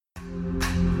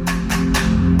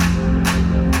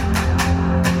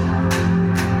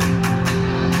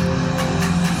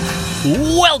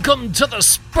Welcome to the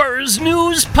Spurs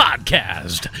News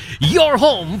Podcast, your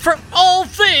home for all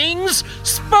things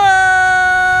Spurs.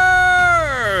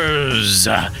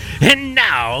 And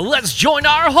now, let's join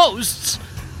our hosts.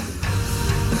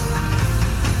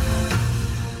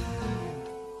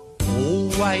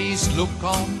 Always look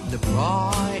on the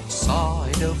bright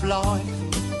side of life.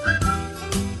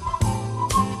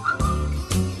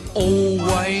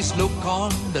 Always look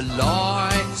on the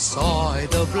light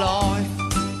side of life.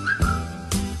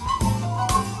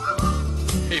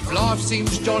 If life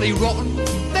seems jolly rotten,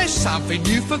 there's something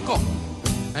you've forgotten,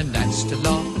 and that's to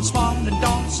laugh and smile and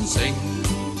dance and sing.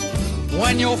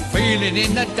 When you're feeling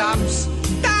in the dumps,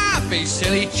 don't be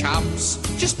silly chumps.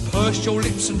 Just purse your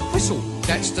lips and whistle,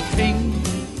 that's the thing.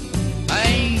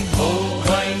 Hey,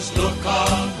 always look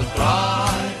on the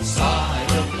bright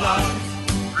side of life.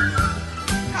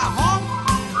 Come on.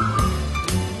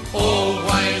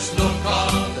 Always look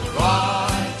on the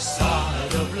bright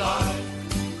side of life.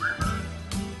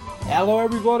 Hello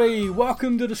everybody,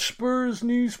 welcome to the Spurs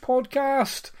News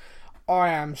Podcast. I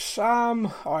am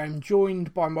Sam, I am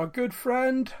joined by my good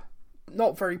friend,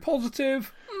 not very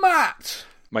positive, Matt.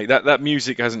 Mate, that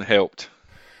music hasn't helped.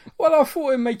 Well, I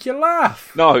thought it'd make you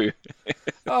laugh. No.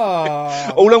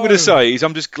 Oh, All I'm going to say is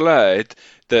I'm just glad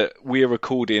that we're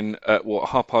recording at,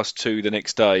 2:30 the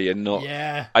next day and not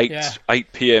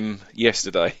 8 p.m.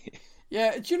 yesterday.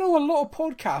 Yeah, do you know a lot of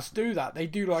podcasts do that? They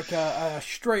do like a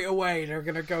straight away, they're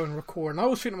going to go and record. And I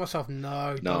was thinking to myself,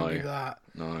 no, don't do that.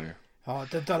 No. Oh,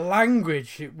 the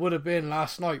language it would have been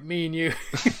last night, me and you.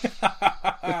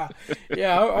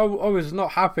 Yeah, I was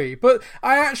not happy. But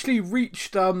I actually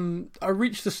reached the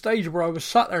stage where I was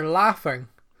sat there laughing.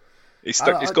 It's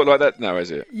got like that now,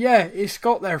 has it? Yeah, it's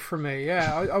got there for me.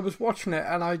 Yeah, I was watching it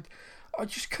and I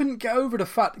just couldn't get over the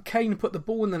fact that Kane put the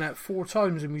ball in the net 4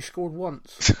 times and we scored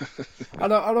once.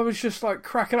 and I was just like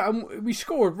cracking out. And we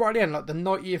scored right in, like the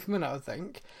 90th minute, I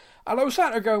think. And I was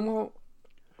sat there going, well,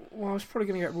 I was probably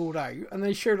going to get ruled out. And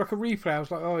they showed like a replay. I was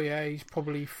like, oh yeah, he's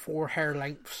probably 4 hair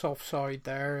lengths offside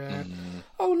there.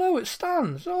 Oh no, it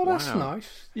stands. Oh, that's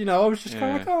nice. You know, I was just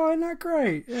kind of like, oh, isn't that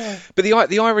great? Yeah. But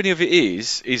the irony of it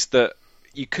is that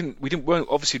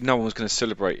obviously no one was going to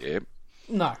celebrate it.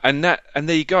 No. And there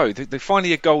you go. They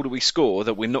finally a goal that we score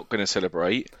that we're not going to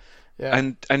celebrate. Yeah.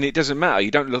 And it doesn't matter.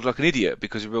 You don't look like an idiot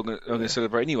because we're not going to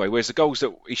celebrate anyway. Whereas the goals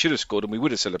that he should have scored and we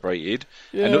would have celebrated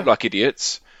and looked like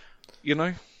idiots, you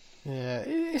know. Yeah,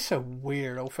 it's a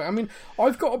weird old thing. I mean,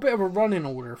 I've got a bit of a running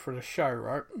order for the show,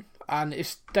 right? And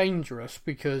it's dangerous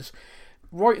because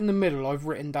right in the middle I've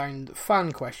written down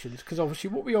fan questions, because obviously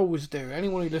what we always do,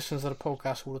 anyone who listens to the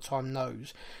podcast all the time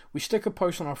knows, we stick a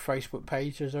post on our Facebook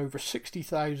page. There's over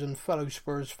 60,000 fellow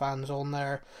Spurs fans on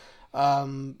there.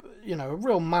 You know, a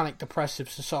real manic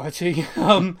depressive society.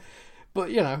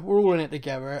 But, you know, we're all in it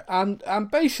together. And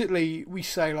basically we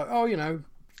say like, oh, you know,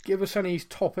 give us any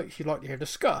topics you'd like to hear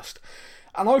discussed.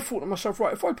 And I thought to myself,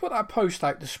 right, if I put that post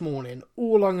out this morning,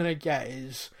 all I'm going to get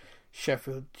is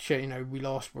Sheffield, you know, we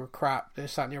lost, we're crap,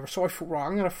 this, that and the other. So I thought, right,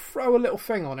 I'm going to throw a little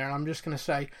thing on there and I'm just going to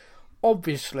say,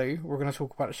 obviously, we're going to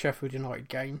talk about the Sheffield United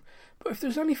game. But if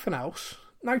there's anything else,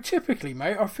 now typically,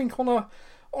 mate, I think on an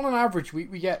average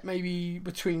week we get maybe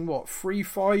between,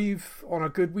 3-5, on a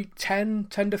good week, 10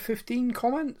 to 15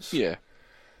 comments? Yeah.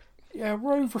 Yeah,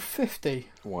 we're over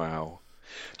 50. Wow.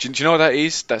 Do you know what that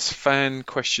is? That's fan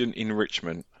question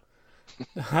enrichment.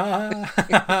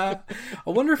 I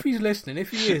wonder if he's listening.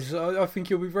 If he is, I think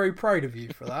he'll be very proud of you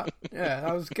for that. Yeah,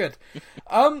 that was good.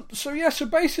 So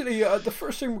basically, the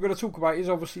first thing we're going to talk about is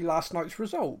obviously last night's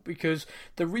result, because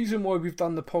the reason why we've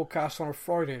done the podcast on a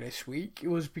Friday this week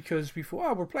was because we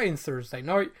thought, we're playing Thursday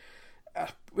night.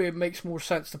 It makes more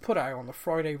sense to put it out on the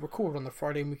Friday, record on the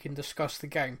Friday, and we can discuss the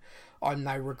game. I'm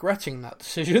now regretting that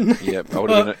decision. Yeah, I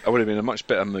would have been in a much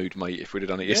better mood, mate, if we'd have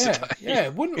done it yesterday. Yeah,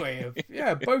 wouldn't we have?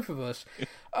 Yeah, both of us.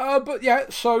 But yeah,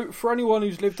 so for anyone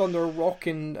who's lived under a rock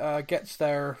and gets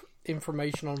their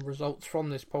information on results from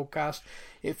this podcast,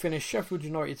 it finished Sheffield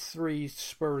United 3,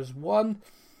 Spurs 1.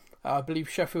 I believe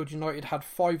Sheffield United had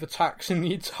 5 attacks in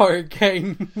the entire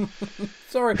game.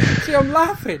 Sorry. See, I'm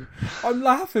laughing. I'm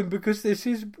laughing because this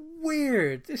is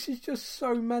weird. This is just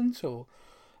so mental.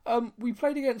 We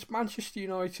played against Manchester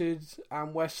United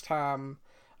and West Ham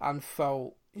and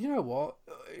felt, you know what?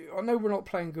 I know we're not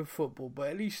playing good football, but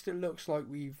at least it looks like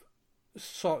we've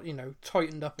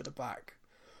tightened up at the back.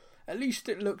 At least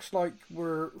it looks like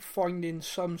we're finding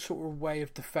some sort of way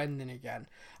of defending again.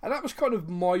 And that was kind of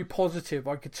my positive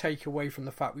I could take away from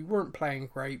the fact we weren't playing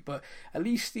great, but at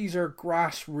least these are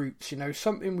grassroots, you know,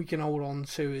 something we can hold on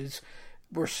to is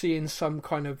we're seeing some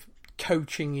kind of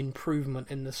coaching improvement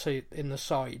in the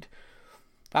side.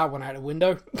 That went out the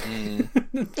window.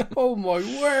 Oh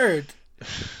my word!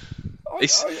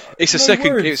 It's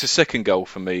a second goal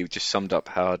for me. Just summed up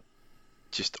how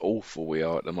just awful we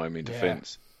are at the moment in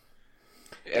defence.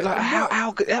 Like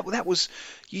how good that was.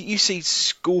 You see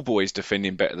schoolboys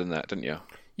defending better than that, don't you?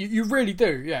 You really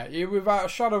do, yeah. Without a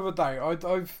shadow of a doubt,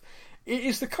 it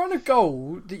is the kind of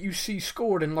goal that you see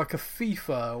scored in like a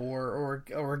FIFA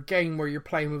or a game where you're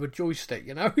playing with a joystick.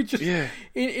 You know,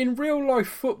 in real life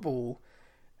football,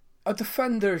 a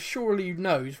defender surely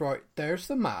knows, right? There's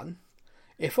the man.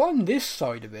 If I'm this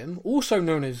side of him, also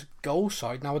known as goal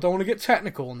side. Now I don't want to get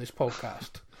technical on this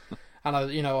podcast, and I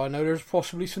know there's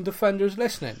possibly some defenders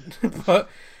listening, but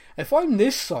if I'm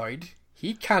this side,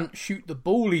 he can't shoot the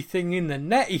bally thing in the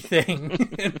netty thing.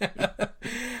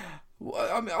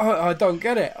 I don't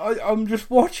get it. I'm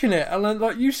just watching it, and then,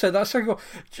 like you said, that second goal.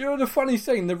 Do you know the funny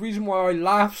thing? The reason why I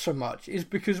laugh so much is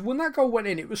because when that goal went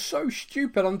in, it was so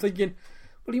stupid. I'm thinking,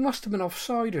 well, he must have been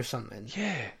offside or something.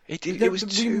 Yeah, it was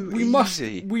too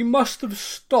easy. We must have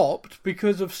stopped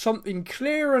because of something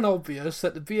clear and obvious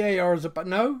that the VAR is about.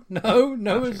 No,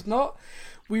 it's not.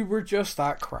 We were just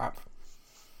that crap.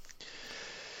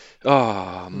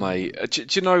 Oh, mate. Do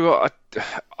you know what?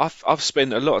 I've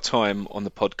spent a lot of time on the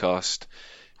podcast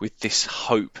with this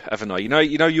hope, haven't I?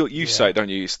 You say it, don't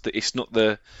you? It's not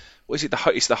the... What is it?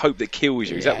 It's the hope that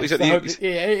kills you. Is that it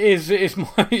is. It's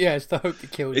the hope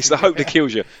that kills you. It's the hope that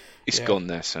kills you. It's gone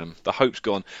there, Sam. The hope's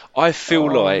gone. I feel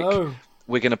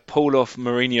we're going to pull off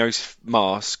Mourinho's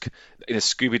mask in a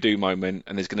Scooby-Doo moment,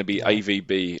 and there's going to be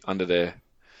AVB under there.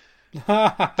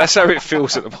 That's how it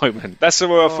feels at the moment. That's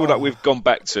where I feel like we've gone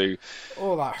back to.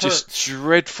 Oh, that hurts. Just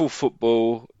dreadful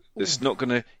football that's not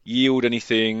going to yield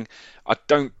anything. I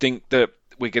don't think that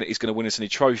he's going to win us any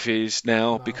trophies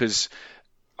now because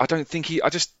I don't think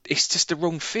it's just the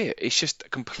wrong fit. It's just a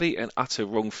complete and utter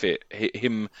wrong fit.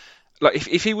 Him, like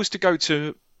if he was to go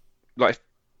to, like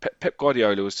Pep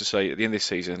Guardiola was to say at the end of this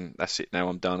season, that's it now,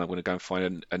 I'm done, I'm going to go and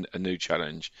find a new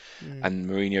challenge, and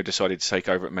Mourinho decided to take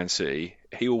over at Man City,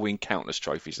 he will win countless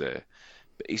trophies there,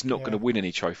 but he's not going to win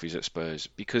any trophies at Spurs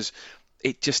because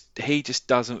he just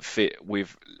doesn't fit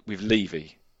with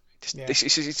Levy.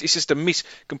 It's just a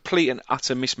complete and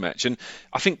utter mismatch, and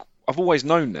I think I've always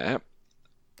known that,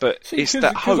 but it's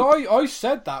that hope. Because I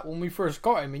said that when we first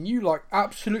got him, and you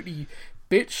absolutely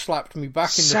bitch slapped me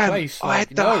back into place. I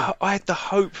had the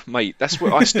hope, mate. That's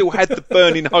what I still had the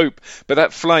burning hope, but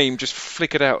that flame just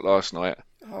flickered out last night.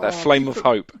 That flame of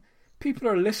hope. People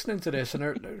are listening to this and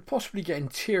they're possibly getting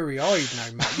teary-eyed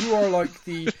now, Matt. You are like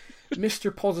the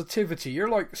Mr. Positivity. You're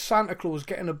like Santa Claus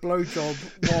getting a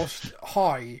blowjob whilst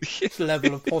high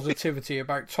level of positivity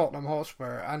about Tottenham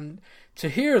Hotspur. And to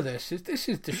hear this is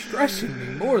distressing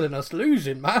me more than us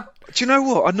losing, man. Do you know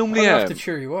what? I normally have to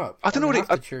cheer you up. I don't know what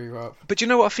to cheer you up. But do you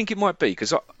know what I think it might be?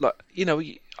 Because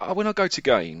when I go to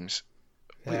games,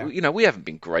 we haven't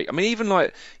been great. I mean, even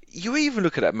you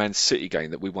look at that Man City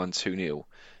game that we won 2-0.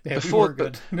 Yeah,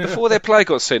 before their player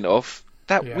got sent off,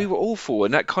 we were awful,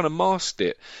 and that kind of masked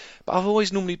it. But I've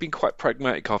always normally been quite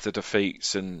pragmatic after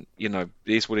defeats, and it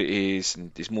is what it is,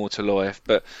 and there's more to life.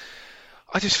 But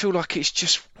I just feel like it's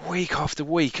just week after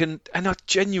week, and I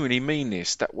genuinely mean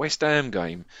this. That West Ham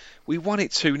game, we won it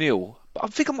 2-0. But I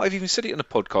think I might have even said it on the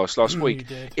podcast last week.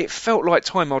 It felt like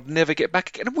time I'd never get back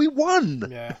again, and we won.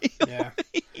 Yeah, yeah.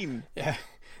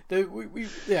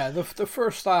 The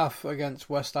first half against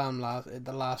West Ham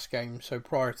the last game, so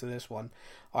prior to this one,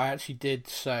 I actually did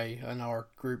say in our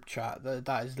group chat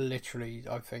that is literally,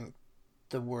 I think,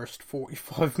 the worst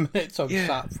 45 minutes I've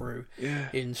sat through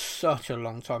in such a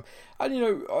long time.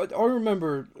 And I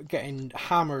remember getting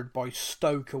hammered by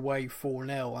Stoke away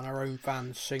 4-0 and our own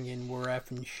fans singing "We're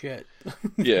effing shit."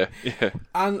 Yeah.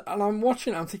 And I'm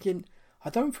watching it, I'm thinking, I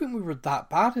don't think we were that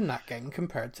bad in that game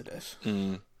compared to this.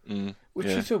 Which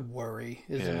is a worry,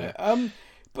 isn't it?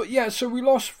 But yeah, so we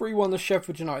lost 3-1 to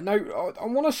Sheffield United. Now, I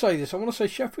want to say this. I want to say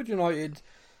Sheffield United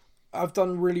have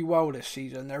done really well this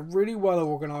season. They're really well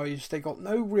organised. They got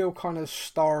no real kind of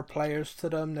star players to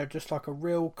them. They're just like a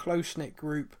real close-knit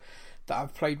group that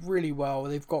have played really well.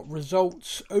 They've got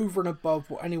results over and above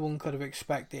what anyone could have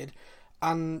expected.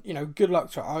 And, good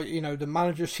luck to it. The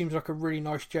manager seems like a really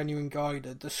nice, genuine guy.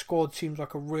 The squad seems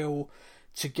like a real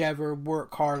together,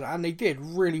 work hard, and they did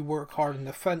really work hard in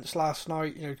defence last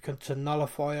night, to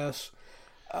nullify us.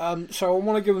 So I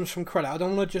want to give them some credit. I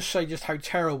don't want to just say just how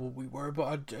terrible we were,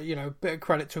 but a bit of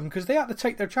credit to them because they had to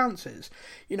take their chances.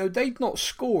 They'd not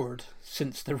scored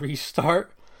since the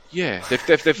restart. Yeah,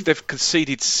 they've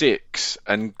conceded 6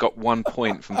 and got 1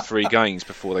 point from 3 games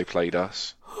before they played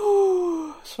us.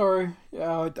 sorry.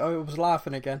 Yeah, I was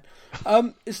laughing again.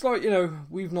 It's like,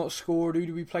 we've not scored. Who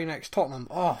do we play next? Tottenham.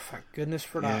 Oh, thank goodness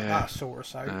for that. That sort of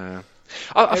so.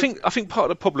 I think part of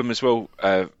the problem as well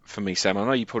for me, Sam. I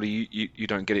know you probably you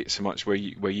don't get it so much where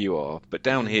you are, but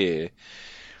down here,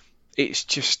 it's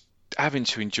just having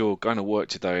to endure going to work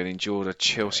today and endure the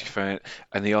Chelsea fan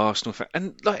and the Arsenal fan,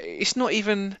 and like it's not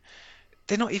even.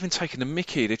 They're not even taking the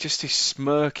mickey. They're just this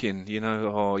smirking,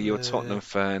 oh, you're a Tottenham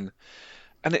fan.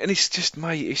 And it's just,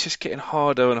 mate, it's just getting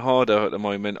harder and harder at the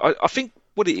moment. I think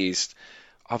what it is,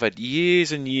 I've had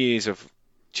years and years of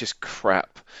just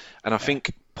crap. And I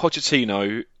think the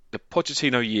Pochettino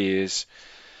years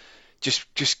just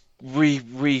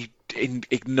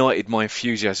ignited my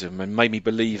enthusiasm and made me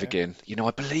believe again.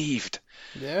 I believed.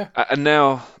 Yeah. And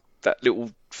now that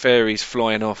little fairy's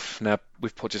flying off now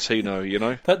with Pochettino,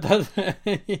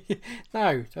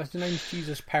 No, that's the name's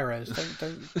Jesus Perez.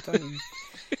 Don't.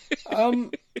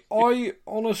 I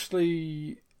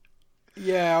honestly,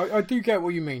 I do get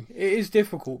what you mean. It is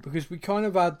difficult because we kind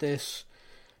of had this.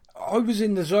 I was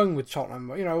in the zone with Tottenham.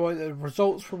 The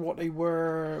results for what they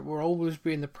were. We're always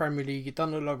be in the Premier League. It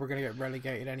doesn't look like we're going to get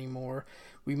relegated anymore.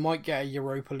 We might get a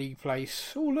Europa League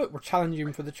place. Oh, look, we're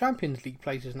challenging for the Champions League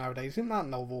places nowadays. Isn't that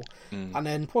novel? And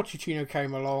then Pochettino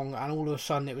came along, and all of a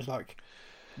sudden it was like,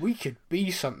 we could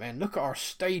be something. Look at our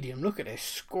stadium. Look at this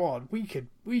squad. We could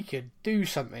do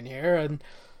something here.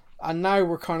 And now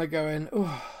we're kind of going,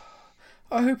 oh,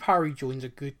 I hope Harry joins a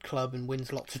good club and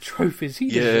wins lots of trophies.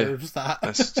 He deserves that.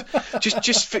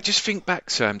 Just think back,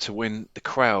 Sam, to when the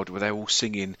crowd were they all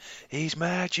singing "He's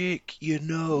magic,"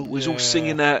 was all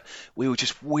singing that. We were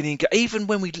just winning, even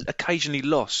when we occasionally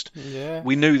lost. Yeah.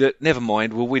 We knew that. Never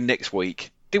mind, we'll win next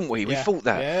week, didn't we? We thought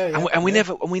that, and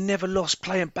we never lost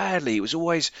playing badly. It was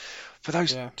always for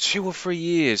those 2 or 3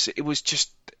 years. It was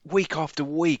just week after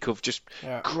week of just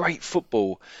great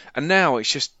football, and now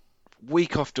it's just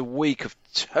week after week of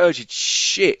turgid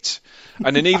shit.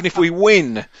 And then even if we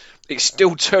win, it's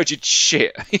still turgid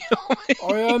shit.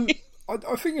 I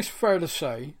think it's fair to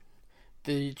say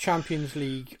the Champions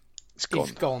League is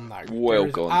gone now. Well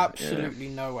gone. Absolutely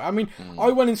no way. I mean, I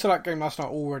went into that game last night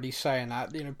already saying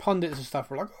that. Pundits and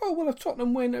stuff were like, "Oh, well, if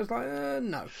Tottenham win," it was like,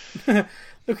 no.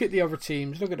 Look at the other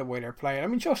teams. Look at the way they're playing. I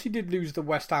mean, Chelsea did lose to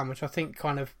West Ham, which I think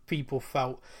kind of people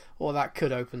felt, that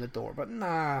could open the door. But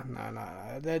nah.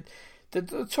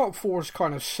 The top four is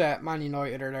kind of set. Man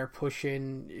United are there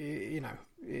pushing.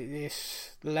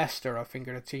 It's Leicester, I think,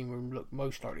 are the team who look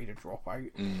most likely to drop out.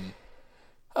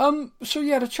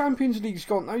 The Champions League's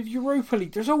gone. Now, Europa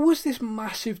League, there's always this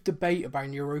massive debate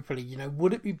about Europa League.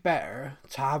 Would it be better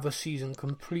to have a season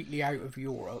completely out of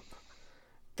Europe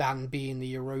than be in the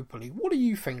Europa League? What do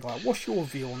you think? What's your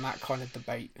view on that kind of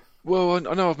debate? Well,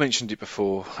 I know I've mentioned it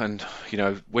before, and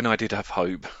when I did have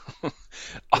hope,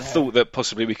 I thought that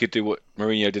possibly we could do what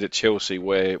Mourinho did at Chelsea,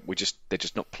 where they're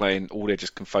just not playing. All they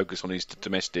just can focus on is the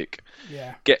domestic.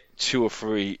 Yeah. Get 2 or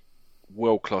 3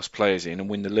 world-class players in and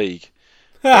win the league.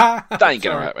 That ain't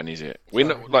going to happen, is it? We're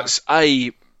not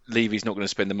A, Levy's not going to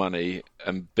spend the money,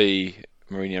 and B,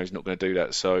 Mourinho's not going to do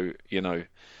that. So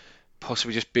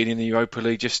possibly just being in the Europa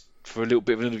League just for a little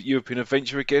bit of a European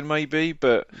adventure again, maybe.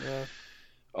 But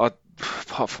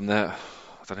apart from that,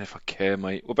 I don't know if I care,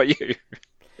 mate. What about you?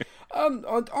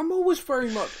 I'm always very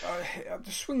much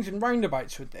the swings and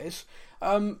roundabouts with this.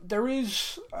 There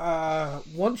is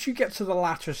once you get to the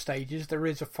latter stages, there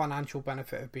is a financial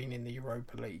benefit of being in the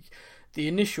Europa League. The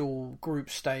initial group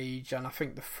stage and I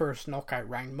think the first knockout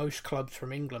round, most clubs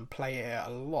from England play it at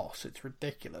a loss. It's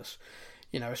ridiculous,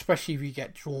 especially if you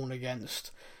get drawn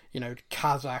against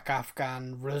Kazakh,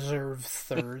 Afghan reserve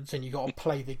thirds, and you got to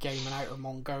play the game in Outer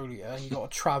Mongolia, and you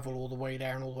got to travel all the way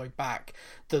there and all the way back.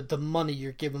 The money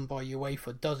you're given by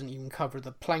UEFA doesn't even cover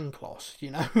the plane costs,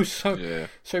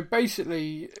 So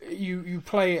basically, you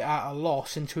play it at a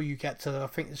loss until you get to I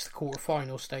think it's the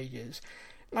quarterfinal stages.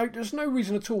 Now, there's no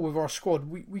reason at all with our squad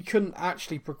we couldn't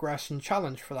actually progress and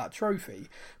challenge for that trophy,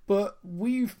 but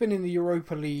we've been in the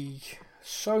Europa League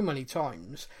so many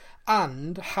times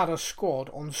and had a squad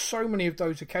on so many of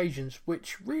those occasions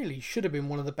which really should have been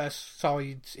one of the best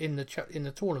sides in the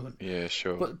tournament. Yeah,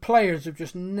 sure. But players have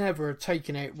just never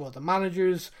taken it. Well, the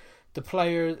managers, the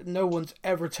player, no one's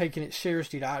ever taken it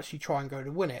seriously to actually try and go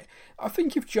to win it. I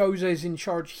think if Jose's in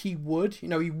charge, he would.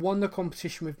 He won the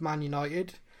competition with Man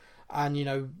United, and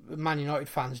Man United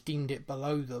fans deemed it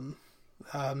below them.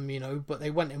 But they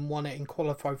went and won it and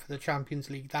qualified for the Champions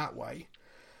League that way.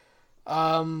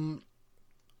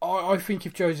 I think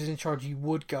if Jose's in charge, he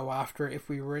would go after it if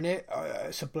we were in it.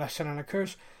 It's a blessing and a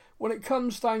curse. when it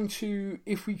comes down to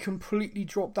if we completely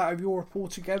dropped out of Europe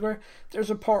altogether, there's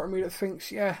a part of me that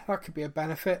thinks, yeah, that could be a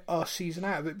benefit, a season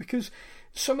out of it, because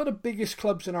some of the biggest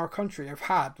clubs in our country have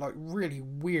had like really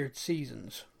weird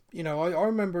seasons. You know, I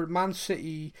remember Man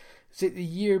City, is it the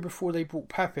year before they brought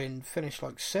Pep in, finished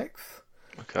like 6th?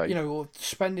 Okay. You know,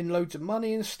 spending loads of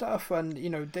money and stuff, and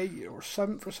you know, they were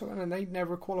 7th or something, and they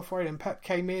never qualified, and Pep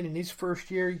came in his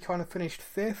first year, he kind of finished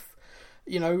 5th.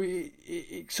 You know,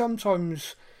 it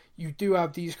sometimes you do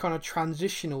have these kind of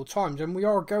transitional times, and we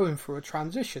are going through a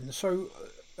transition. So,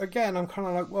 again, I'm kind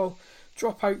of like, well,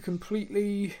 drop out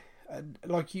completely.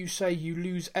 Like you say, you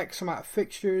lose X amount of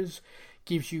fixtures,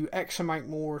 gives you X amount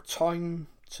more time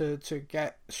to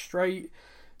get straight.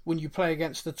 When you play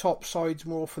against the top sides,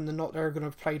 more often than not, they're going to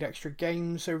have played extra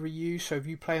games over you. So if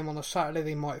you play them on a Saturday,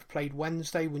 they might have played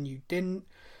Wednesday when you didn't.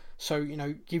 So, you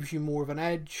know, gives you more of an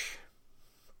edge.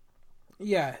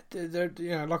 Yeah,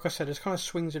 you know, like I said, it's kind of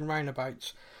swings and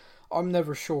roundabouts. I'm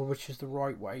never sure which is the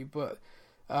right way, but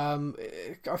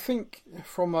I think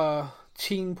from a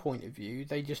team point of view,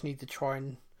 they just need to try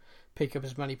and pick up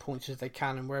as many points as they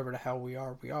can, and wherever the hell we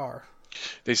are, we are.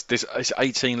 There's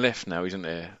 18 left now, isn't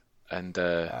there? And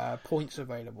points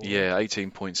available. Yeah, 18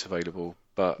 points available.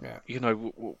 But yeah. You know,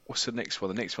 what's the next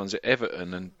one? The next one's at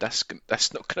Everton, and that's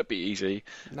not going to be easy.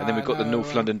 And then we've got the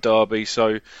North London derby.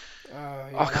 So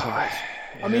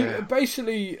I mean,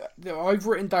 basically, I've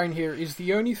written down here is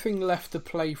the only thing left to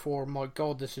play for. My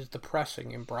God, this is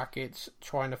depressing. In brackets,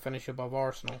 trying to finish above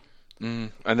Arsenal.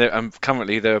 And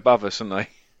currently they're above us, aren't they?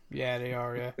 Yeah, they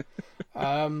are. Yeah.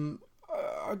 I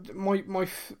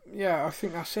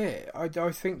think that's it. I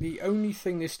think the only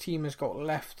thing this team has got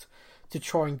left to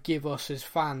try and give us as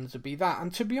fans would be that.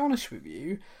 And to be honest with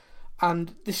you,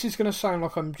 and this is going to sound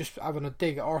like I'm just having a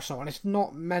dig at Arsenal, and it's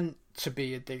not meant to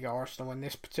be a dig at Arsenal in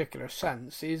this particular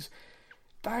sense, is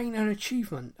that ain't an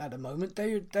achievement at the moment.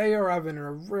 They are having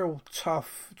a real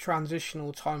tough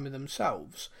transitional time with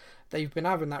themselves. They've been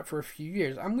having that for a few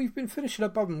years, and we've been finishing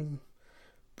above them,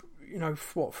 you know,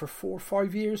 for 4 or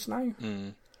 5 years now.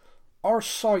 Our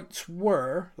sights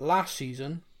were, last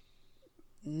season,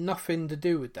 nothing to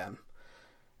do with them.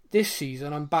 This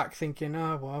season, I'm back thinking,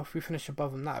 well, if we finish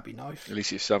above them, that'd be nice. At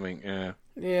least it's something, yeah.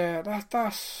 Yeah,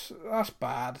 that's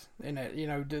bad, isn't it? You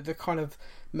know, the kind of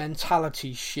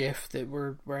mentality shift that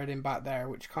we're heading back there,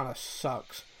 which kind of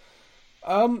sucks.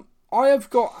 I have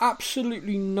got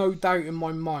absolutely no doubt in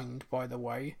my mind, by the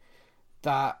way,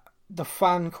 that the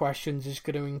fan questions is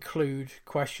going to include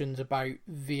questions about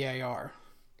VAR.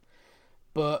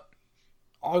 But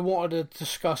I wanted to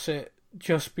discuss it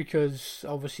just because,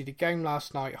 obviously, the game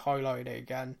last night highlighted it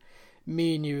again.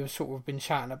 Me and you have sort of been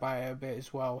chatting about it a bit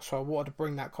as well, so I wanted to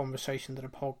bring that conversation to the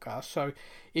podcast. So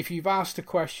if you've asked a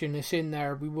question, it's in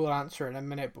there. We will answer it in a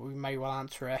minute, but we may well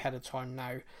answer it ahead of time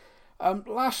now.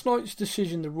 Last night's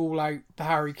decision to rule out the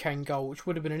Harry Kane goal, which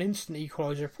would have been an instant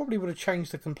equaliser, probably would have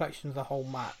changed the complexion of the whole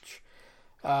match.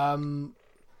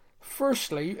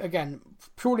 Firstly, again,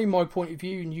 purely my point of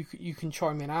view, and you can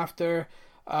chime in after,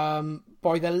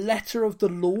 by the letter of the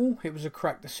law, it was a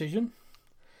correct decision.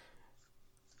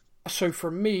 So for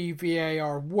me,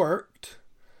 VAR worked,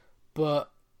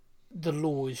 but the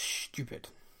law is stupid.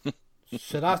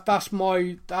 So that's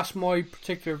my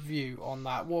particular view on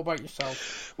that. What about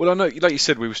yourself? Well, I know, like you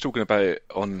said, we was talking about it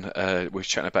we were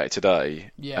chatting about it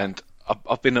today. Yeah. And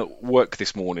I've been at work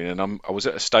this morning, and I was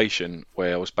at a station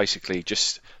where I was basically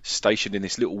just stationed in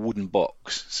this little wooden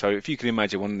box. So if you can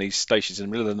imagine one of these stations in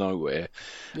the middle of nowhere,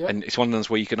 Yep. and it's one of those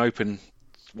where you can open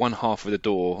one half of the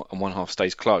door and one half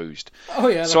stays closed. Oh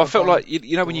yeah. So I felt like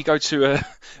you know when you go to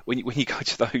when you go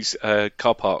to those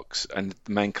car parks and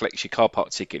the man collects your car park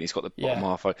ticket and he's got the bottom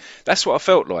half. That's what I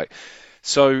felt like.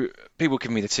 So people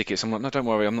give me the tickets. I'm like, no, don't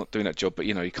worry, I'm not doing that job. But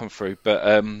you know, you come through. But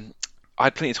I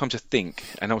had plenty of time to think,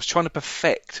 and I was trying to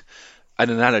perfect an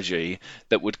analogy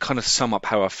that would kind of sum up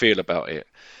how I feel about it.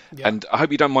 Yeah. And I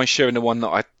hope you don't mind sharing the one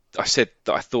that I said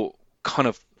that I thought kind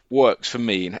of works for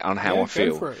me on how I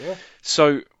feel. Go for it, yeah.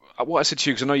 So what I said to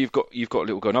you, because I know you've got a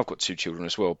little girl, and I've got 2 children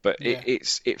as well, but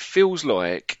it feels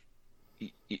like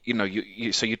you know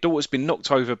so your daughter's been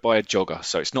knocked over by a jogger,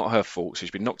 so it's not her fault. So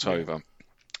she's been knocked over,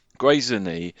 grazed her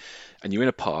knee, and you're in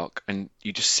a park, and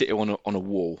you just sit her on a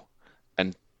wall,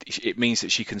 and it means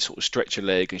that she can sort of stretch her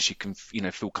leg and she can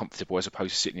feel comfortable as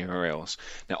opposed to sitting anywhere else.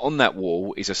 Now on that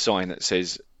wall is a sign that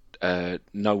says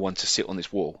no one to sit on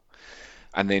this wall,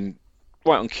 and then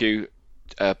right on cue,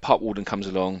 park warden comes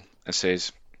along and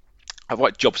says, I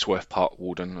write Jobsworth park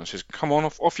warden, and says, come on,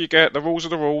 off you get, the rules are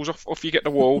the rules, off you get the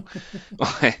wall.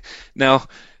 Now,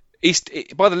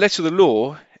 by the letter of the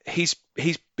law, he's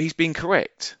been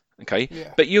correct. Okay,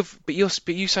 Yeah. but you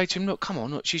say to him, look, come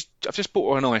on, look, I've just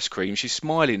bought her an ice cream. She's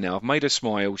smiling now. I've made her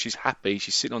smile. She's happy.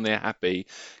 She's sitting on there happy.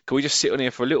 Can we just sit on here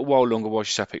for a little while longer while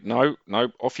she's happy? No,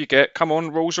 off you get. Come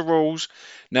on, rules are rules.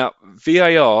 Now,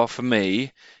 VAR for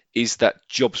me is that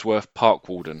Jobsworth park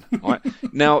warden. Right?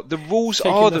 Now, the rules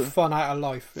Taking are the fun out of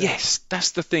life. Yeah. Yes,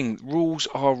 that's the thing. Rules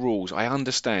are rules. I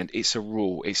understand. It's a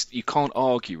rule. You can't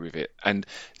argue with it. And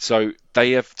so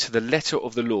they have, to the letter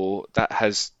of the law, that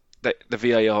the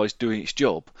VAR is doing its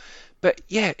job. But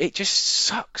yeah, it just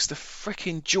sucks the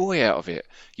freaking joy out of it.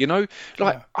 You know,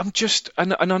 like Yeah. I'm just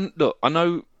look, I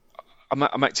know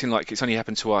I'm acting like it's only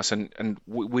happened to us, and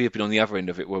we have been on the other end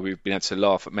of it where we've been able to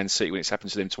laugh at Man City when it's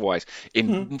happened to them twice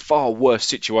in far worse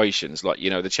situations, like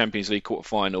the Champions League quarter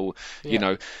final,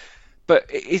 Yeah.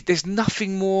 But there's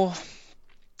nothing more.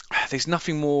 There's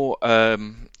nothing more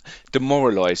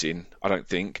demoralising, I don't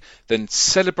think, than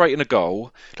celebrating a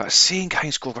goal, like seeing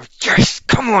Kane score, go, yes,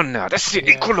 come on now, that's it,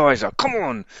 equaliser, come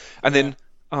on, and then,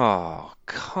 oh,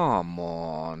 come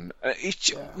on,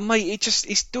 mate,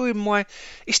 it's doing my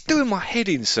head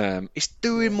in, Sam. It's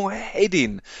doing my head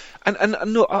in, and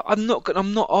look,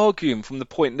 I'm not arguing from the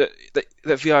point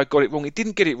that VAR got it wrong. It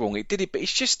didn't get it wrong. It did it, but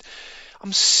it's just.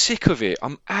 I'm sick of it.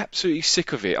 I'm absolutely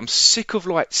sick of it. I'm sick of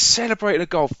like celebrating a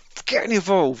goal, getting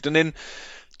involved, and then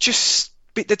just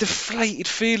the deflated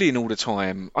feeling all the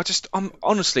time. I'm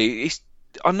honestly,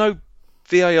 I know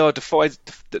VAR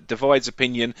divides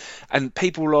opinion, and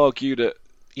people will argue that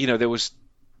there was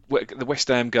the West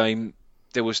Ham game.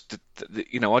 There was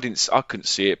I couldn't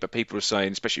see it, but people are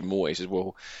saying, especially Moyes as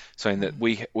well, saying that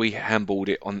we handballed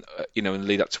it on in the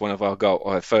lead up to one of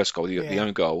our first goal, the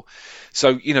own goal.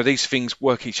 So these things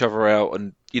work each other out,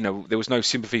 and there was no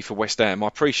sympathy for West Ham. I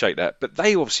appreciate that, but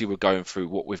they obviously were going through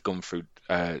what we've gone through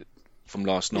from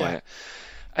last night,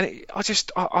 and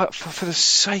for the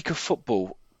sake of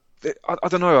football, I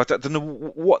don't know. I don't know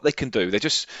what they can do. They're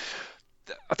just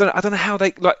I don't know how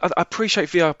they like. I appreciate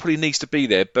VAR probably needs to be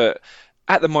there, but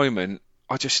at the moment,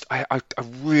 I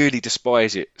really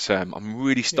despise it, Sam. I'm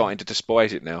really starting to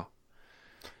despise it now.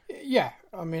 Yeah,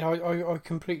 I mean, I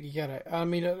completely get it. I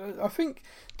mean, I think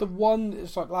the one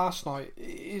is like last night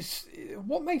is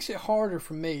what makes it harder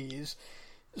for me is.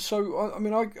 So, I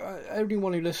mean,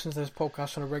 everyone who listens to this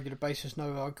podcast on a regular basis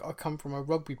know I come from a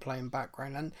rugby playing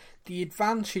background, and the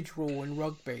advantage rule in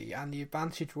rugby and the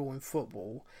advantage rule in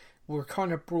football were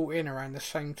kind of brought in around the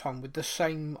same time with the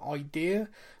same idea,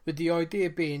 with the idea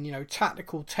being,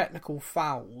 technical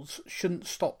fouls shouldn't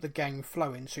stop the game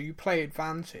flowing, so you play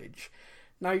advantage.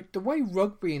 Now, the way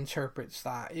rugby interprets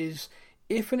that is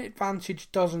if an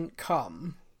advantage doesn't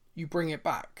come, you bring it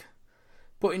back.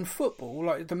 But in football,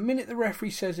 like the minute the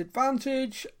referee says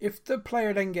advantage, if the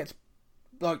player then gets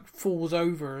falls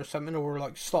over or something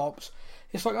or stops,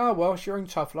 it's like, oh well, it's your own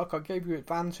tough luck, I gave you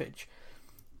advantage.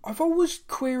 I've always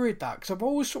queried that because I've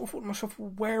always sort of thought to myself,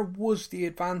 well, where was the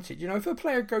advantage? If a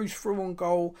player goes through on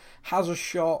goal, has a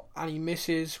shot and he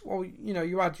misses, well,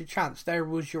 you had your chance. There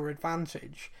was your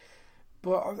advantage.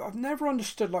 But I've never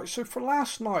understood, so for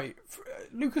last night,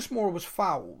 Lucas Moura was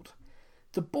fouled.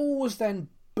 The ball was then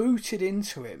booted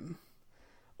into him.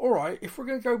 Alright, if we're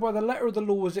going to go by the letter of the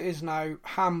law as it is now,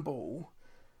 handball.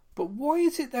 But why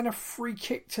is it then a free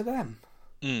kick to them?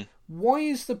 Why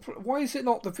is it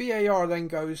not the VAR then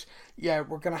goes, yeah,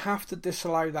 we're going to have to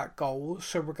disallow that goal,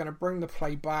 so we're going to bring the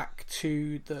play back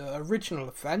to the original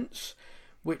offence,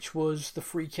 which was the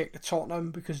free kick to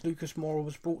Tottenham because Lucas Moura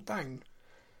was brought down.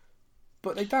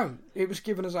 But they don't. It was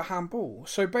given as a handball.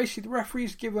 So basically the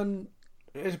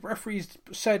referee's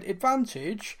said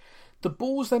advantage, the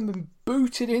ball's then been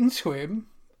booted into him,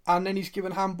 and then he's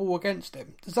given handball against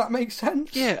him. Does that make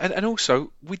sense? Yeah, and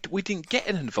also we didn't get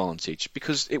an advantage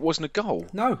because it wasn't a goal.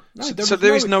 No. So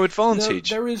there is no advantage.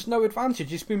 There is no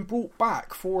advantage. It's been brought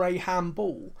back for a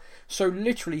handball. So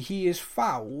literally, he is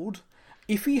fouled.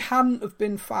 If he hadn't have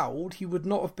been fouled, he would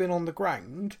not have been on the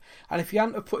ground. And if he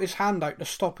hadn't have put his hand out to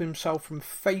stop himself from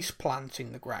face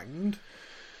planting the ground,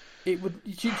 it would. Do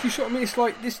you see what I mean? It's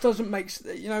like this doesn't make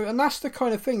and that's the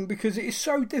kind of thing because it is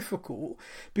so difficult.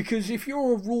 Because if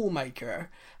you're a rule maker,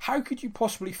 how could you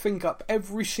possibly think up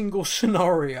every single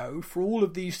scenario for all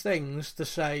of these things to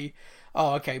say,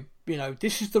 oh, okay,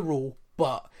 this is the rule,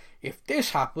 but if this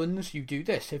happens, you do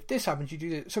this. If this happens, you do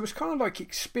this. So it's kind of like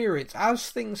experience. As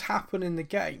things happen in the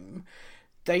game,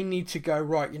 they need to go,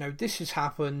 right, this has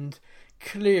happened.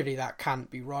 Clearly that can't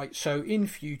be right. So in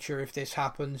future, if this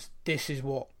happens, this is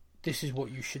what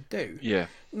you should do. Yeah.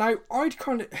 Now,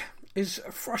 as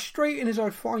frustrating as I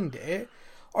find it,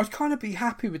 I'd kind of be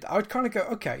happy with that. I'd kind of go,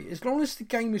 okay, as long as the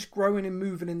game is growing and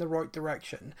moving in the right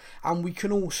direction, and we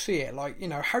can all see it, like, you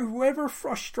know, however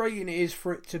frustrating it is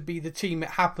for it to be the team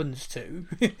it happens to,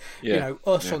 you know,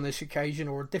 us on this occasion,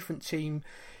 or a different team,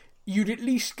 you'd at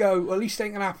least go, well, at least it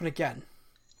ain't going to happen again.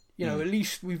 You know, at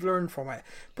least we've learned from it.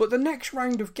 But the next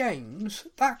round of games,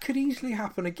 that could easily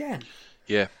happen again.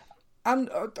 Yeah. And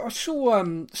I saw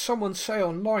someone say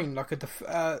online, like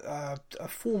a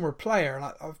former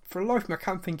player, and for life I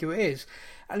can't think who it is.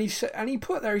 And he said, he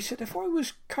put there, he said, if I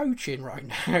was coaching right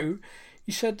now,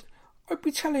 he said, I'd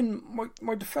be telling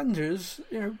my defenders,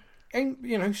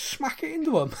 smack it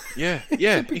into them. Yeah,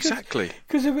 exactly.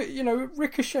 Because if it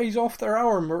ricochets off their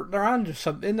arm or their hand or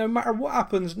something, no matter what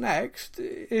happens next,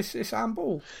 it's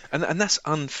handball. And that's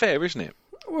unfair, isn't it?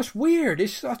 Well, it's weird.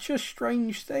 It's such a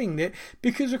strange thing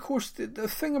because, of course, the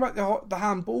thing about the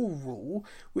handball rule,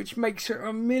 which makes it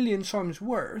a million times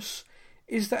worse,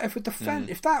 is that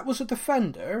if that was a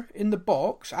defender in the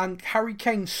box and Harry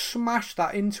Kane smashed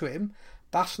that into him,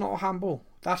 that's not a handball.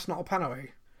 That's not a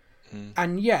penalty.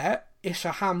 And yet it's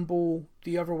a handball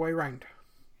the other way round.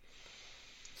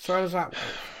 So how does that work?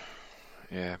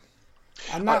 Yeah.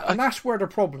 And that's where the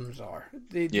problems are.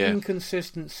 The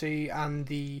inconsistency and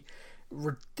the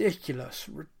ridiculous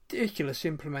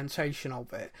implementation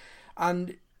of it.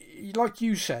 And like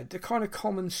you said, the kind of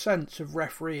common sense of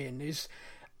refereeing is...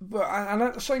 And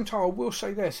at the same time, I will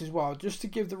say this as well, just to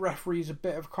give the referees a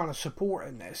bit of kind of support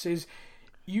in this, is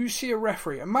you see a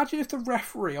referee. Imagine if the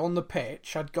referee on the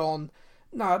pitch had gone,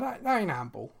 no, that ain't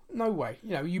handball. No way.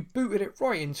 You know, you booted it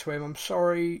right into him. I'm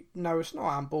sorry. No, it's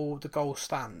not handball. The goal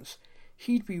stands.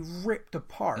 He'd be ripped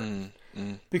apart.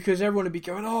 Because everyone would be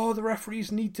going, oh, the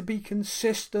referees need to be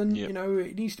consistent. Yep. You know,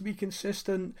 it needs to be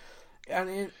consistent.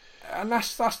 And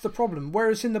that's the problem.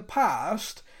 Whereas in the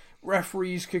past,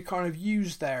 referees could kind of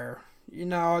use their...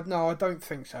 no, I don't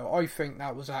think so. I think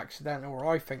that was accidental,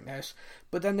 or I think this.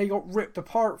 But then they got ripped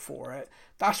apart for it.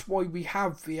 That's why we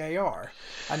have VAR,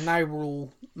 and now we're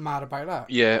all mad about that.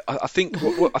 Yeah, I think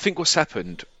what's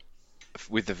happened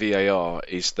with the VAR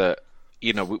is that,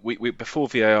 you know, we before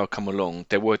VAR come along,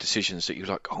 there were decisions that you're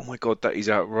like, oh my god, that is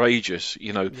outrageous.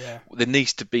 You know, there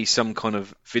needs to be some kind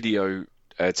of video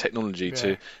technology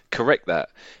to correct that.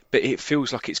 But it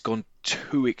feels like it's gone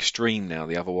too extreme now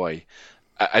the other way.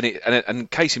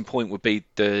 And case in point would be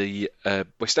the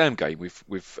West Ham game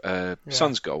with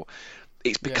Son's goal.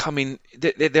 It's becoming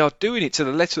they are doing it to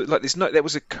the letter. Like there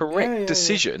was a correct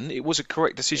decision. It was a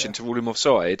correct decision to rule him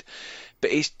offside,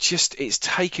 but it's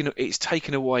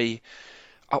taken away.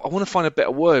 I want to find a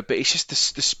better word, but it's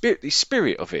just the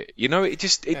spirit of it. You know,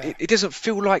 it doesn't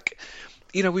feel like.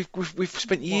 You know, we've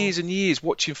spent years and years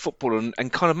watching football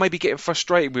and kind of maybe getting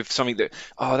frustrated with something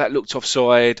that looked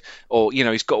offside, or, you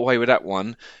know, he's got away with that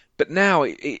one. But now,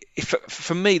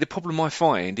 for me, the problem I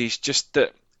find is just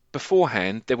that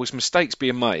beforehand there was mistakes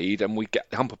being made and we get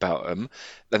the hump about them,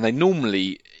 then they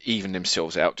normally even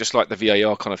themselves out, just like the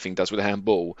VAR kind of thing does with a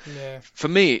handball. Yeah. For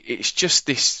me, it's just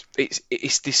this.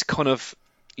 It's this kind of.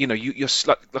 You know, you're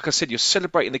like I said, you're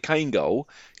celebrating the Kane goal.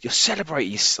 You're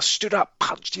celebrating. You stood up,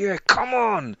 punched. Yeah, come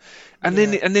on, and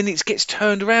then it gets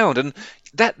turned around, and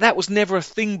that was never a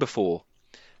thing before.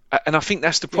 And I think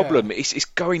that's the problem. It's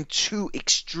going too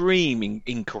extreme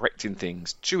in correcting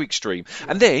things, too extreme.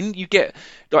 And then you get,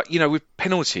 like, you know, with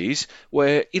penalties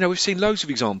where, you know, we've seen loads of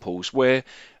examples where,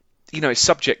 you know, it's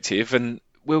subjective, and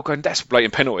we'll go, that's a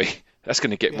blatant penalty. That's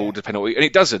going to get ruled a penalty, and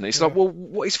it doesn't. It's like, well,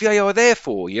 what is VAR there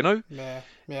for? You know? Yeah.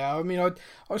 I mean,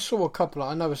 I saw a couple.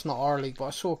 I know it's not our league, but I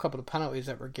saw a couple of penalties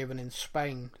that were given in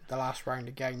Spain the last round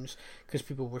of games because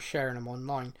people were sharing them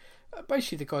online.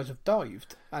 Basically, the guys have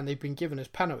dived, and they've been given as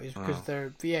penalties because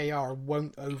their VAR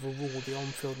won't overrule the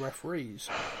on-field referees,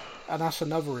 and that's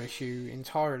another issue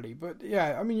entirely. But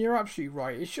yeah, I mean, you're absolutely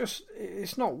right.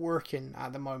 It's not working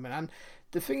at the moment, and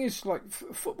the thing is, like,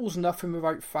 football's nothing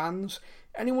without fans.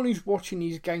 Anyone who's watching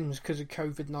these games because of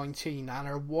COVID-19 and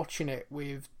are watching it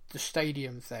with the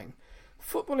stadium thing,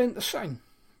 football ain't the same.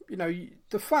 You know,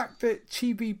 the fact that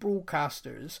TV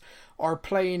broadcasters are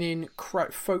playing in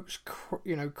crowd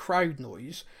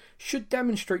noise should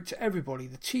demonstrate to everybody,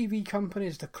 the TV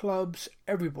companies, the clubs,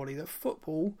 everybody, that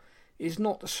football is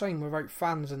not the same without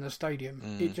fans in the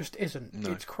stadium. It just isn't.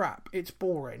 No. It's crap. It's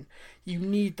boring. You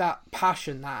need that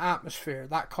passion, that atmosphere,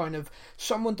 that kind of...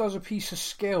 Someone does a piece of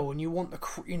skill and you want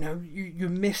you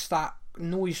miss that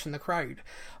noise from the crowd.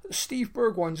 Steve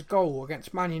Bergwijn's goal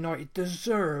against Man United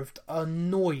deserved a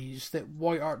noise that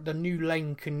White Hart, the New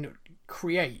Lane, can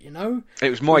create, you know? It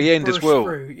was my end as well.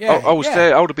 I was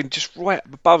there. I would have been just right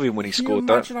above him when he scored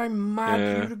that. Imagine how mad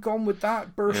you would have gone with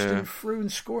that, bursting through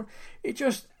and scoring.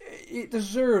 it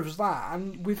deserves that,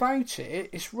 and without it,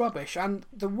 it's rubbish. And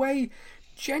the way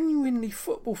genuinely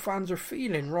football fans are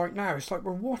feeling right now, it's like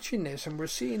we're watching this and we're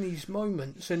seeing these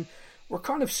moments, and we're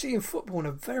kind of seeing football in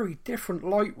a very different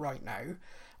light right now.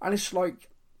 And it's like,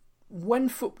 when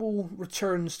football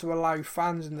returns to allow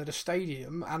fans into the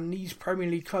stadium, and these Premier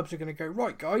League clubs are going to go,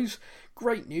 right guys,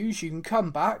 great news, you can come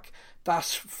back,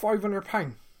 that's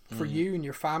 £500 for you and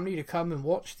your family to come and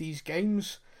watch these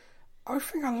games. I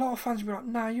think a lot of fans will be like,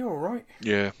 nah, you're alright.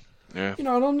 Yeah. You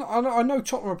know, and I know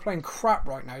Tottenham are playing crap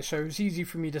right now, so it's easy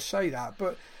for me to say that,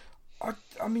 but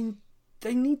I mean,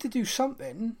 they need to do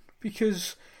something,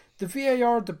 because the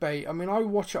VAR debate, I mean, I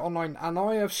watch it online and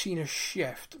I have seen a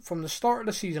shift from the start of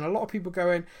the season. A lot of people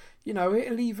going, you know,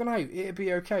 it'll even out, it'll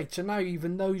be okay, to now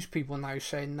even those people now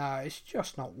saying, nah, it's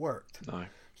just not worked. No.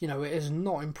 You know, it has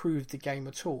not improved the game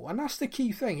at all. And that's the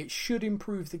key thing. It should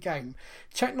improve the game.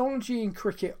 Technology in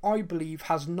cricket, I believe,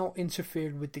 has not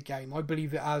interfered with the game. I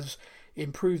believe it has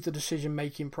improved the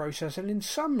decision-making process. And in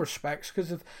some respects,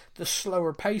 because of the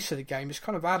slower pace of the game, it's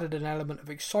kind of added an element of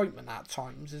excitement at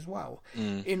times as well.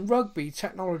 In rugby,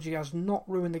 technology has not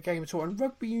ruined the game at all. And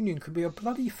rugby union could be a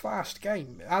bloody fast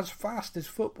game, as fast as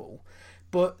football.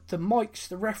 But the mics,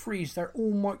 the referees, they're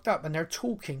all mic'd up and they're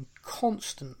talking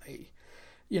constantly.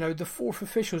 You know, the fourth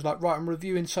official's like, right, I'm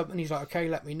reviewing something. He's like, okay,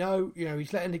 let me know. You know,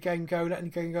 he's letting the game go.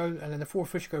 And then the fourth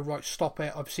official go, right, stop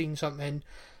it. I've seen something.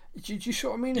 Do you see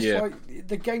what I mean? It's like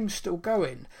the game's still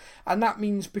going. And that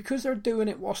means because they're doing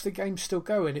it whilst the game's still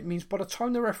going, it means by the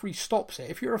time the referee stops it,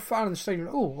 if you're a fan in the stadium,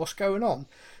 oh, what's going on?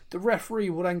 The referee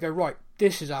will then go, right,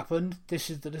 this has happened. This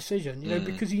is the decision. You know,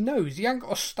 because he knows. He ain't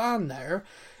got to stand there.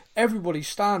 Everybody's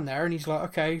stand there and he's like,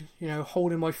 okay, you know,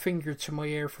 holding my finger to my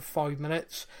ear for 5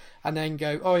 minutes. And then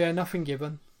go, oh yeah, nothing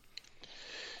given.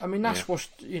 I mean, that's what's,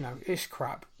 you know, it's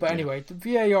crap. But anyway, the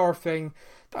VAR thing,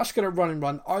 that's going to run and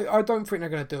run. I don't think they're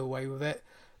going to do away with it.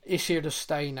 It's here to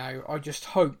stay now. I just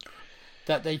hope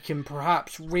that they can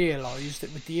perhaps realise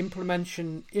that with the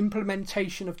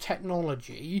implementation of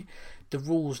technology, the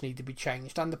rules need to be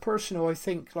changed. And the person who I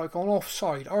think, like on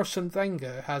offside, Arsene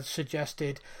Wenger has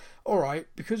suggested, alright,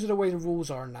 because of the way the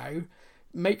rules are now,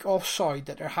 make offside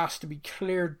that there has to be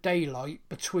clear daylight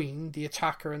between the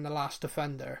attacker and the last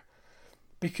defender.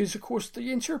 Because, of course,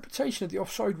 the interpretation of the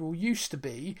offside rule used to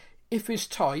be, if it's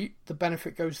tight, the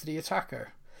benefit goes to the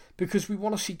attacker. Because we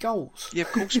want to see goals. Yeah,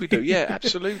 of course we do. Yeah,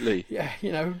 absolutely. Yeah,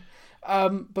 you know.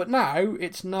 But now,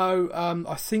 it's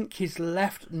I think his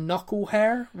left knuckle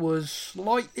hair was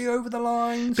slightly over the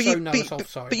line, it's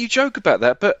offside. But you joke about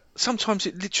that, but sometimes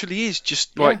it literally is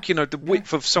just like, you know, the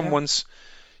width of someone's...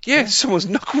 someone's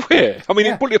knuckle hair. I mean,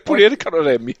 it probably had a couple of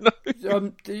them, you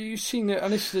know. You've seen it,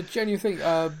 and this is a genuine thing.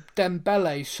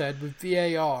 Dembele said with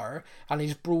VAR and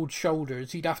his broad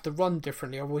shoulders, he'd have to run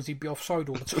differently, otherwise he'd be offside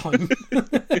all the time.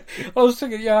 I was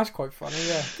thinking, that's quite funny.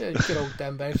 Yeah, good old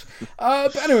Dembele.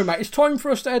 But anyway, mate, it's time for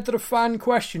us to head to the fan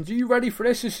questions. Are you ready for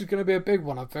this? This is going to be a big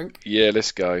one, I think. Yeah,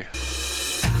 let's go.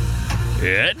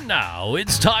 And now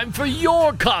it's time for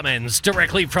your comments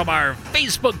directly from our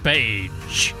Facebook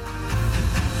page.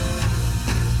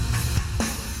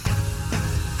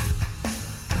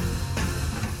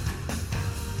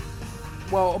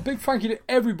 Well, a big thank you to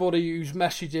everybody who's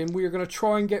messaged in. We are going to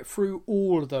try and get through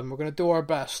all of them. We're going to do our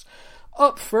best.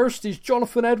 Up first is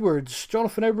Jonathan Edwards.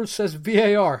 Jonathan Edwards says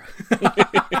VAR.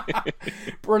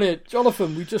 Brilliant.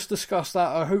 Jonathan, we just discussed that.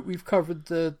 I hope we've covered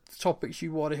the topics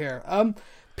you want to hear.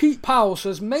 Pete Powell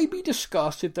says, maybe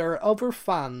discuss if there are other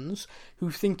fans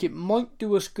who think it might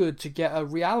do us good to get a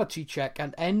reality check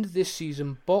and end this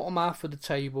season bottom half of the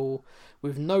table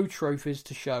with no trophies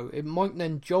to show. It might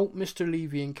then jolt Mr.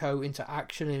 Levy and co into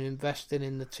action and investing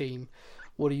in the team.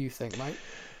 What do you think, mate?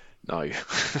 No.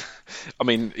 I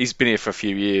mean, he's been here for a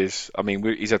few years. I mean,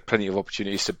 he's had plenty of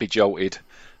opportunities to be jolted,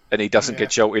 and he doesn't get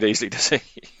jolted easily, does he?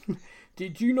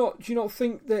 Do you not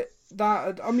think that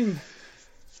I mean,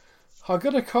 I've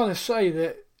got to kind of say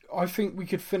that I think we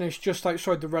could finish just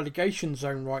outside the relegation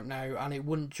zone right now and it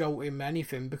wouldn't jolt him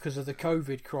anything because of the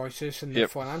COVID crisis and the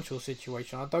financial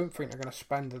situation. I don't think they're going to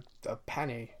spend a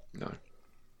penny.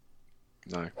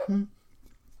 No.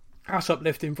 That's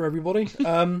uplifting for everybody.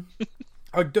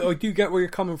 I do get where you're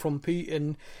coming from, Pete,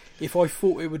 and if I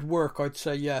thought it would work, I'd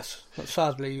say yes. But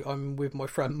sadly, I'm with my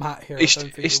friend Matt here. I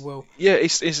don't think it will. Yeah,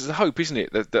 it's the hope, isn't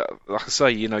it? That, like I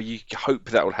say, you know, you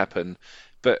hope that will happen.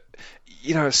 But,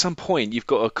 you know, at some point you've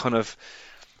got to kind of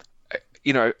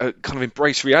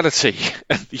embrace reality.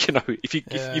 And, you know, if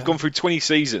you've gone through 20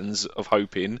 seasons of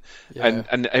hoping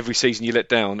and every season you let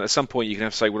down, at some point you can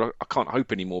have to say, well, I can't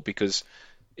hope anymore because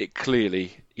it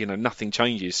clearly, you know, nothing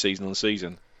changes season on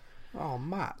season. Oh,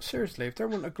 Matt, seriously, if there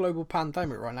wasn't a global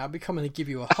pandemic right now, I'd be coming to give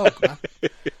you a hug,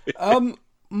 man.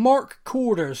 Mark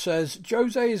Corder says,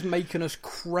 Jose is making us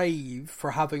crave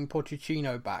for having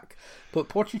Pochettino back, but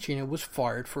Pochettino was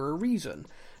fired for a reason.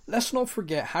 Let's not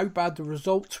forget how bad the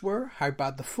results were, how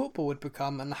bad the football had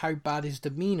become, and how bad his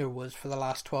demeanour was for the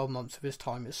last 12 months of his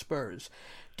time at Spurs.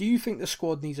 Do you think the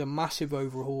squad needs a massive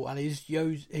overhaul, and is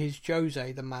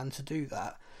Jose the man to do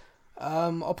that?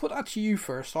 I'll put that to you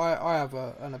first. I have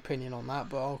an opinion on that,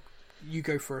 but you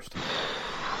go first.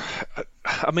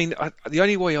 I mean, the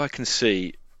only way I can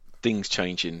see things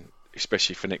changing,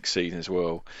 especially for next season as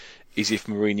well, is if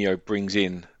Mourinho brings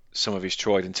in some of his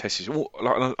tried and tested.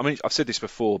 I mean, I've said this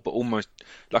before, but almost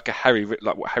like what Harry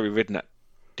Redknapp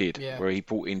did, where he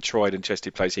brought in tried and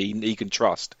tested players he can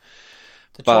trust.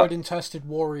 Tried and tested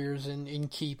warriors in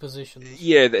key positions.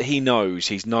 Yeah, that he knows.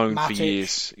 He's known Matic. For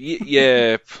years.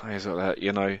 Yeah, players like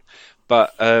that,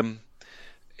 But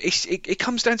it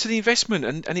comes down to the investment,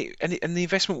 and the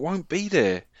investment won't be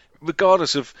there,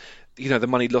 regardless of the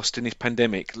money lost in this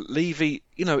pandemic. Levy,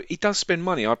 he does spend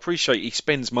money. I appreciate he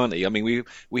spends money. I mean,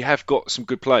 we have got some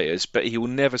good players, but he will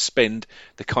never spend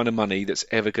the kind of money that's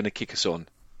ever going to kick us on.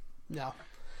 No,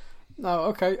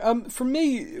 okay. For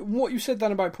me, what you said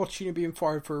then about Pochettino being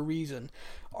fired for a reason,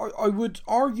 I would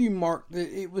argue, Mark,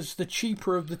 that it was the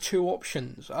cheaper of the two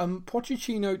options.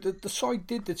 Pochettino, the side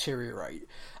did deteriorate,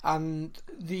 and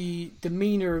the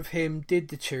demeanour of him did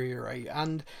deteriorate,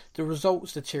 and the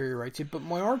results deteriorated. But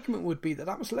my argument would be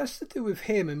that was less to do with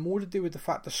him and more to do with the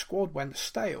fact the squad went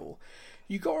stale.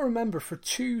 You got to remember, for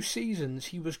 2 seasons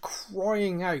he was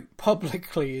crying out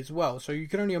publicly as well. So you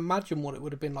can only imagine what it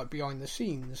would have been like behind the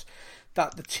scenes.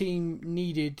 That the team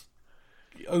needed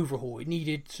overhaul. It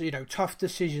needed, tough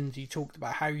decisions. He talked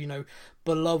about how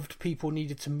beloved people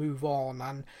needed to move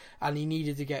on, and he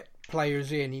needed to get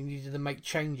players in. He needed to make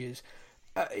changes.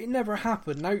 It never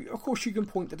happened. Now, of course, you can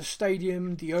point to the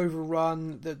stadium, the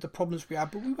overrun, the problems we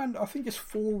had, but we went, I think it's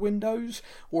 4 windows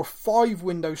or 5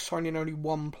 windows signing only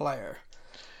 1 player.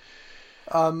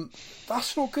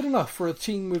 That's not good enough for a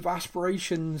team with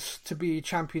aspirations to be a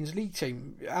Champions League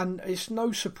team, and it's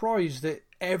no surprise that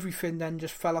everything then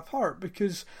just fell apart,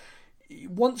 because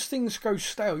once things go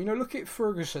stale, look at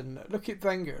Ferguson, look at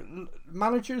Wenger.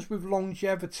 Managers with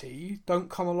longevity don't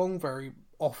come along very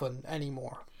often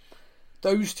anymore.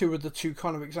 Those two are the 2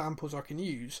 kind of examples I can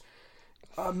use.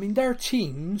 I mean, their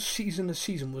teams, season to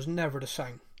season, was never the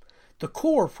same. The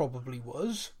core probably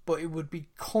was, but it would be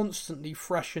constantly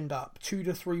freshened up. 2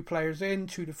 to 3 players in,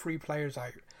 2 to 3 players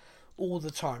out, all the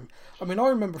time. I mean, I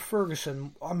remember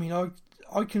Ferguson. I mean,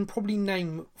 I can probably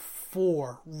name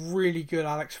 4 really good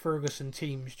Alex Ferguson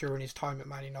teams during his time at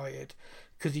Man United,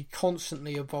 because he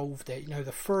constantly evolved it.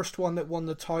 The first one that won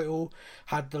the title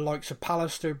had the likes of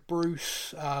Pallister,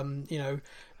 Bruce,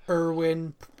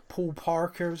 Irwin, Paul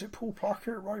Parker. Was it Paul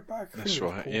Parker at right back? That's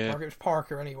right, yeah. Parker. It was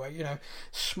Parker anyway,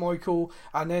 Schmeichel.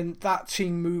 And then that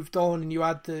team moved on, and you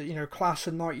had the, class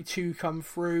of 92 come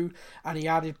through, and he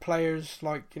added players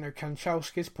like,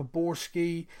 Kanchelskis,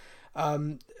 Poborski.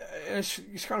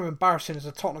 It's kind of embarrassing as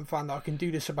a Tottenham fan that I can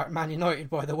do this about Man United,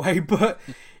 by the way, but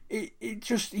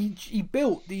he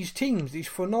built these teams, these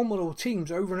phenomenal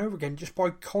teams, over and over again, just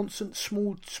by constant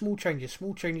small changes,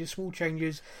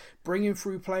 bringing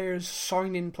through players,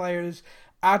 signing players,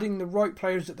 adding the right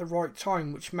players at the right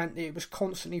time, which meant that it was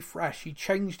constantly fresh. He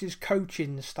changed his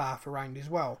coaching staff around as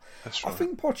well. That's right. I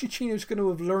think Pochettino's going to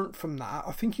have learnt from that.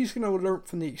 I think he's going to have learnt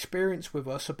from the experience with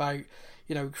us about,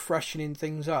 freshening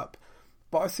things up.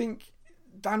 But I think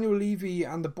Daniel Levy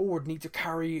and the board need to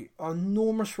carry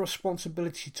enormous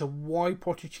responsibility to why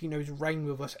Pochettino's reign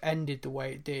with us ended the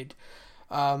way it did.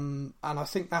 And I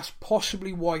think that's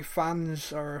possibly why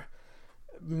fans are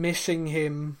missing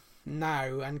him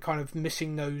now, and kind of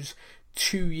missing those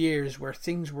 2 years where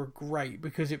things were great,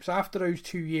 because it was after those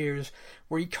 2 years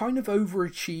where he kind of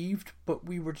overachieved, but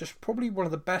we were just probably one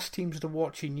of the best teams to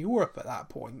watch in Europe at that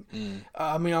point.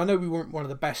 I mean, I know we weren't one of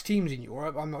the best teams in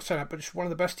Europe, I'm not saying that, but just one of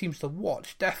the best teams to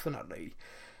watch, definitely.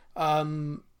 It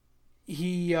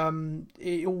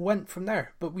all went from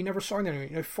there, but we never signed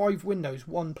anyone. 5 windows,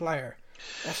 1 player.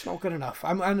 That's not good enough.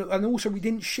 And also, we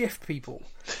didn't shift people.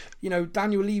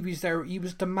 Daniel Levy's there. He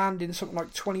was demanding something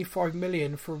like 25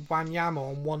 million for Wanyama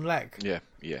on 1 leg. Yeah,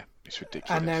 it's ridiculous.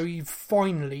 And now he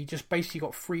finally just basically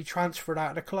got free transferred out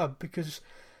of the club, because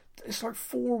it's like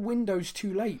 4 windows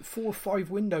too late, 4 or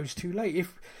 5 windows too late.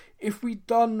 If we'd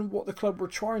done what the club were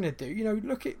trying to do,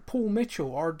 look at Paul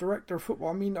Mitchell, our director of football.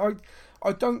 I mean,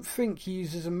 I don't think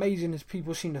he's as amazing as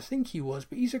people seem to think he was,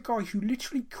 but he's a guy who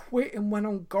literally quit and went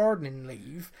on gardening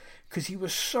leave because he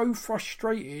was so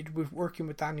frustrated with working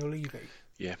with Daniel Levy.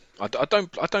 Yeah, I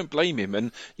don't blame him,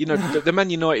 and the Man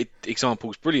United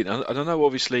example is brilliant. I don't know,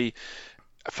 obviously,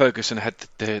 Ferguson had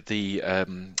the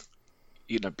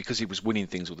because he was winning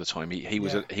things all the time. He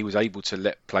was able to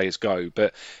let players go,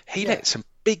 but he let some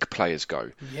big players go.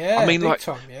 Yeah, I mean, big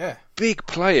time, big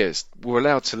players were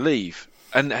allowed to leave,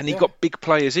 and he got big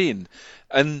players in,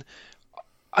 and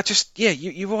I just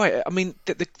you're right. I mean,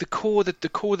 the core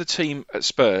of the team at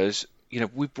Spurs.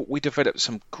 We developed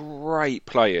some great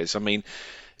players. I mean,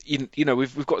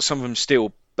 we've got some of them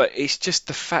still, but it's just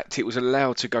the fact it was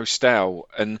allowed to go stale.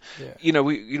 And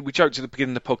we joked at the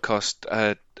beginning of the podcast,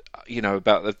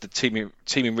 about the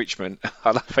team enrichment.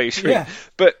 I love how you speak,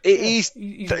 but it is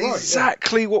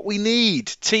exactly what we need.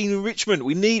 Team enrichment.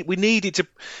 We needed to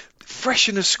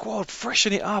freshen the squad,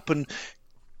 freshen it up, and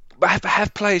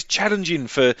have players challenging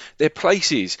for their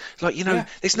places.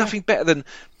 There's nothing better than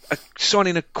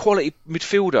signing a quality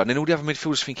midfielder, and then all the other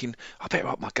midfielders thinking, I better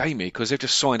up my game here because they've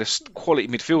just signed a quality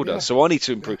midfielder, so I need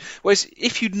to improve. Whereas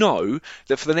if you know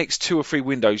that for the next 2 or 3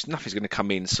 windows nothing's going to come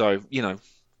in, so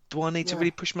do I need to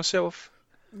really push myself?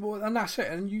 Well, and that's it.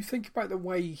 And you think about the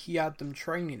way he had them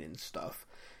training and stuff.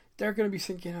 They're going to be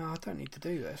thinking, I don't need to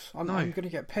do this. I'm going to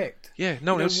get picked. Yeah,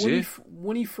 no one else is here.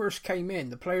 When he first came in,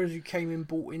 the players who came in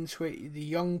bought into it. The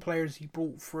young players he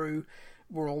brought through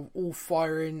were all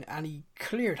firing, and he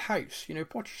cleared house.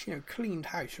 Pochettino cleaned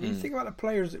house. I mean, think about the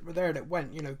players that were there that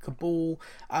went. Kabul,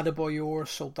 Adebayor,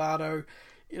 Soldado,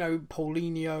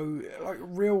 Paulinho, like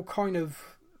real kind of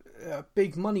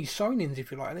big money signings,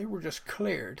 if you like, and they were just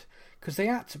cleared because they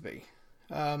had to be.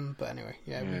 But anyway,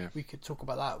 we could talk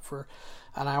about that for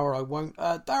an hour. I won't.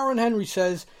 Darren Henry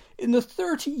says, in the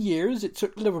 30 years it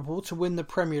took Liverpool to win the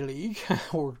Premier League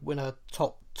or win a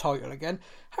top title again,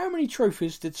 how many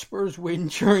trophies did Spurs win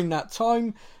during that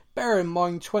time? Bear in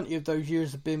mind 20 of those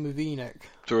years have been with Enoch.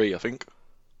 3, I think.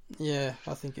 Yeah,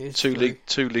 I think it is. Two league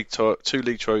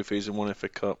trophies and 1 FA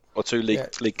Cup, or 2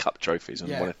 league cup trophies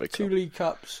and 1 FA Cup.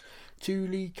 2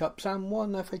 league cups and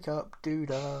 1 FA Cup.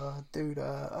 Doodah.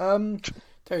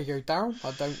 There you go, Darren.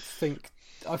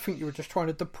 I think you were just trying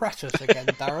to depress us again,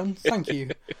 Darren. Thank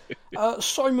you.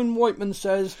 Simon Whiteman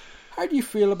says, how do you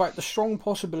feel about the strong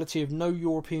possibility of no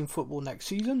European football next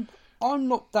season? I'm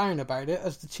not down about it,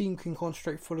 as the team can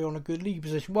concentrate fully on a good league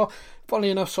position. Well, funnily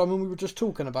enough, Simon, we were just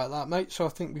talking about that, mate, so I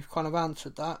think we've kind of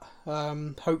answered that.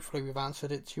 Hopefully we've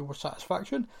answered it to your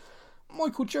satisfaction.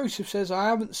 Michael Joseph says, I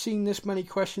haven't seen this many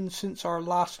questions since our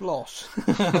last loss.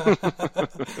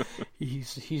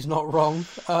 He's not wrong.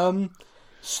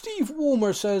 Steve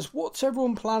Warmer says, what's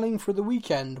everyone planning for the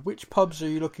weekend? Which pubs are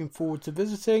you looking forward to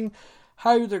visiting?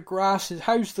 How's the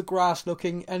grass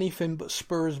looking? Anything but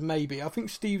Spurs, maybe. I think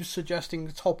Steve's suggesting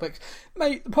the topics.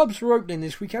 Mate, the pubs are opening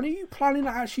this weekend. Are you planning to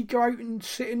actually go out and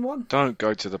sit in one? Don't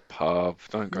go to the pub.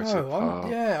 I think that's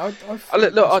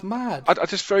mad. I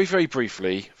just very, very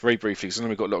briefly, because I know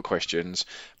we've got a lot of questions.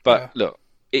 But look,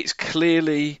 it's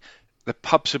clearly the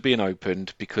pubs are being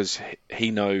opened because he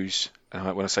knows,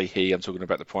 and when I say he, I'm talking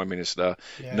about the Prime Minister,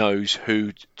 knows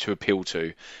who to appeal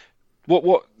to.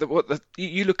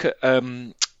 You look at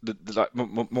like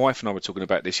my wife and I were talking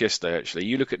about this yesterday. Actually,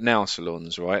 you look at nail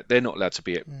salons, right? They're not allowed to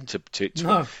be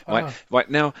right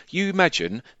now. You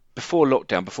imagine before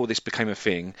lockdown, before this became a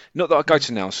thing. Not that I go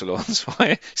to nail salons,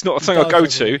 right? It's not a thing I go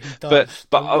to, but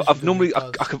I've normally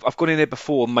I've gone in there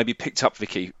before and maybe picked up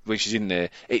Vicky when she's in there.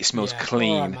 It smells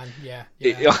clean. Right,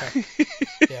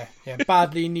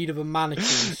 badly in need of a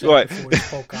manicure. Right. Before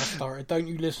this podcast started, don't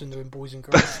you listen to him, boys and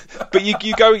girls? But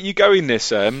you go in there,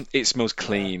 Sam. It smells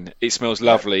clean. It smells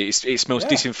lovely. It smells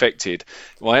disinfected,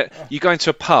 right? You go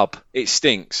into a pub, it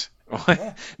stinks. Right?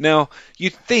 Yeah. Now,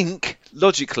 you'd think,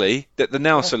 logically, that the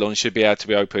nail salon should be able to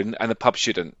be open and the pub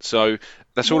shouldn't. So,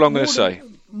 that's all I'm going to say.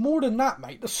 More than that,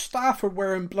 mate, the staff are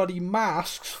wearing bloody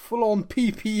masks, full-on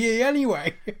PPE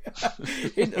anyway.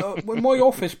 When my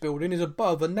office building is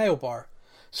above a nail bar.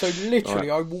 So, literally,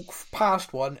 I walk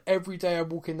past one every day. I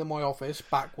walk into my office,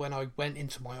 back when I went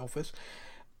into my office.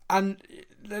 And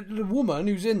the woman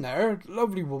who's in there,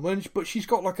 lovely woman, but she's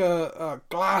got like a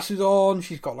glasses on,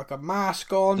 she's got like a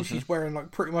mask on, she's wearing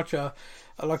like pretty much a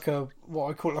what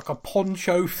I call like a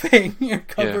poncho thing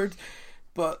covered.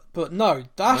 Yeah. But no,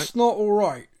 that's not all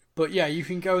right. But yeah, you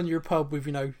can go in your pub with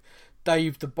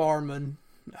Dave the barman,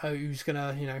 who's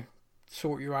gonna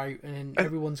sort you out, and then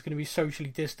everyone's going to be socially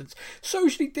distanced.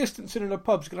 Socially distancing in a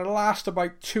pub's going to last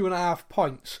about 2.5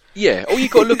 pints. Yeah, all you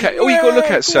got to look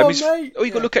at, Sam, is all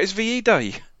you got to look at is VE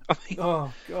Day.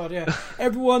 Oh God, yeah.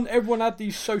 Everyone had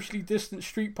these socially distant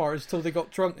street parties until they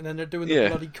got drunk, and then they're doing the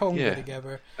bloody conga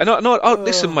together. And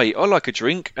listen, mate, I like a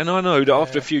drink, and I know that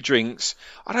after a few drinks,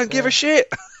 I don't give a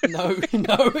shit. No,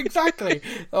 exactly.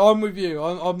 I'm with you.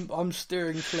 I'm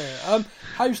steering clear.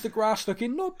 How's the grass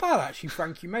looking? Not bad actually,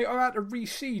 Frankie, mate. I had to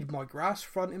reseed my grass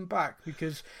front and back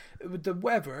because with the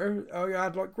weather, I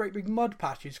had like great big mud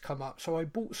patches come up. So I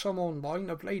bought some online.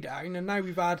 I've laid it down, and now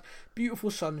we've had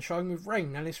beautiful sunshine with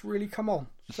rain, and it's really come on.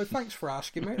 So thanks for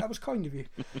asking, mate. That was kind of you.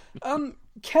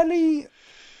 Kelly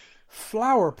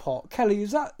Flowerpot. Kelly,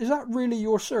 is that really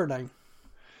your surname?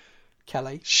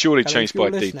 Kelly. Surely Kelly, changed by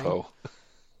Depot.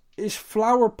 It's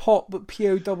Flowerpot, but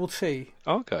P-O-T-T.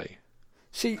 Okay.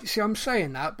 See, I'm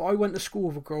saying that, but I went to school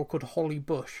with a girl called Holly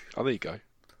Bush. Oh, there you go.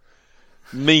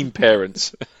 Mean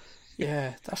parents.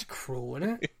 Yeah, that's cruel,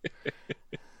 isn't it?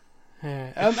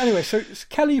 Yeah. Anyway, so it's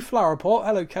Kelly Flowerpot.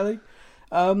 Hello, Kelly.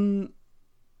 Why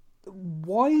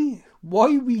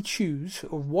did we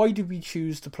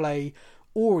choose to play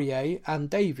Aurier and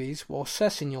Davies while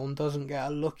Sessegnon doesn't get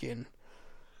a look in?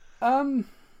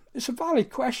 It's a valid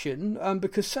question,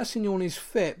 because Sessegnon is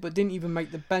fit but didn't even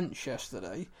make the bench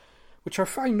yesterday, which I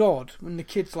found odd. When the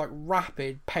kid's like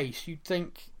rapid pace, you'd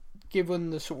think, given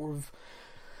the sort of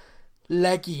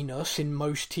legginess in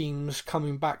most teams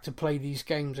coming back to play these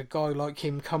games, a guy like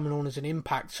him coming on as an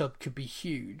impact sub could be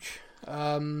huge.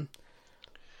 Aurier,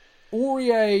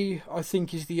 I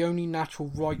think, is the only natural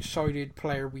right-sided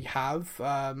player we have.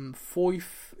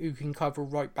 Foyth, who can cover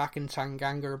right back, and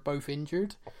Tanganga are both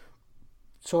injured.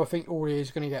 So I think Aurier is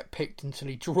going to get picked until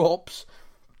he drops.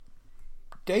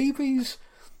 Davies,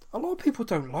 a lot of people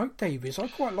don't like Davies. I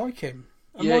quite like him.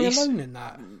 Am I alone in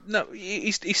that? No,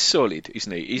 he's solid,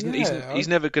 isn't he? He's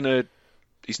never gonna.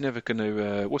 He's never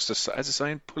gonna. What's the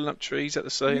saying? Pulling up trees. Is that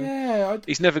the saying? Yeah.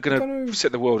 He's never gonna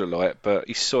set the world alight, but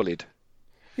he's solid.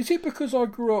 Is it because I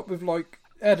grew up with like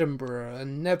Edinburgh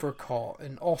and Nethercott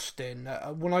and Austin?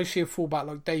 When I see a fullback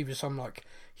like Davies, I'm like,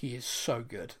 he is so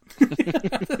good.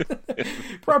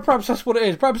 Perhaps that's what it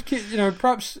is.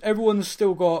 Perhaps everyone's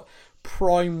still got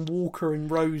prime Walker and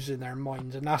Rose in their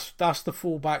minds, and that's the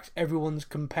fullbacks everyone's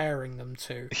comparing them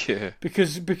to. Yeah.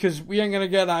 Because we ain't gonna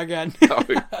get that again. No.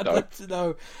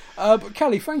 No. But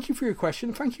Kelly, thank you for your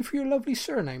question. Thank you for your lovely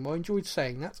surname. I enjoyed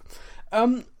saying that.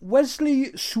 Wesley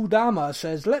Sudama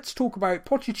says, let's talk about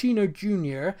Pochettino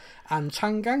Jr. and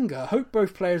Tanganga. Hope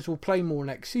both players will play more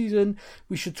next season.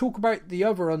 We should talk about the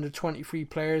other under-23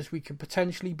 players we could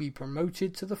potentially be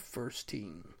promoted to the first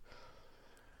team.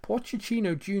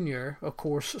 Pochettino Jr., of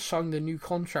course, signed a new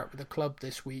contract with the club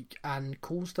this week and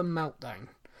caused a meltdown.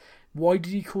 Why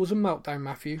did he cause a meltdown,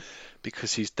 Matthew?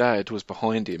 Because his dad was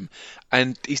behind him.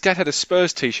 And his dad had a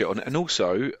Spurs t-shirt on, and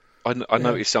also I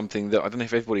noticed something that I don't know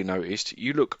if everybody noticed.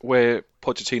 You look where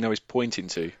Pochettino is pointing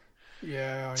to.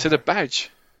 Yeah. To the badge.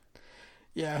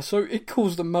 Yeah, so it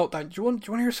caused a meltdown. Do you want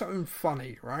to hear something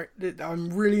funny, right?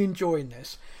 I'm really enjoying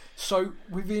this. So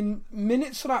within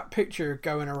minutes of that picture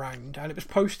going around, and it was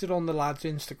posted on the lad's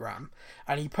Instagram,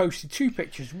 and he posted two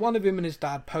pictures, one of him and his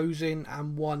dad posing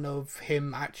and one of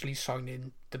him actually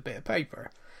signing the bit of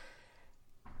paper.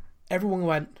 Everyone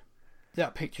went,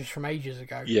 that picture's from ages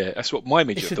ago. Yeah, that's what my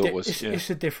immediate thought was. It's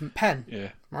a different pen. Yeah.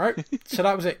 Right? So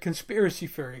that was it. Conspiracy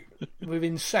theory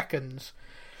within seconds.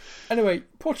 Anyway,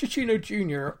 Pochettino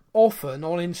Jr. often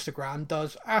on Instagram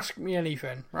does Ask Me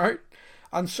Anything, right?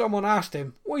 And someone asked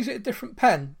him, why is it a different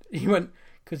pen? He went,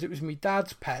 because it was my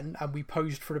dad's pen and we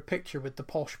posed for the picture with the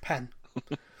posh pen.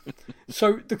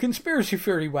 So the conspiracy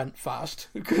theory went fast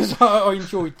because I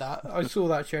enjoyed that. I saw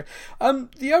that share.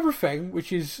 The other thing,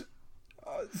 which is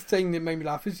the thing that made me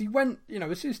laugh, is he went,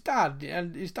 it's his dad,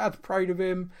 and his dad's proud of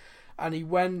him, and he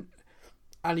went,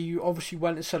 and he obviously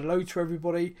went and said hello to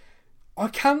everybody. I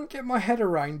can't get my head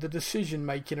around the decision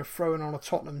making of throwing on a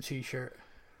Tottenham t-shirt.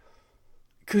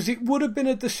 Because it would have been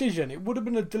a decision. It would have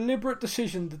been a deliberate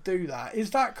decision to do that.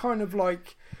 Is that kind of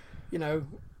like, I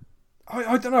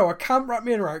don't know. I can't wrap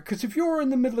my head around. Because if you're in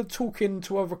the middle of talking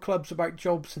to other clubs about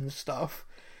jobs and stuff,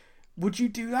 would you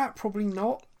do that? Probably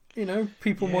not.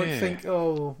 People might think,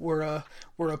 oh, we're a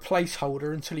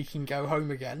placeholder until he can go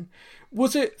home again.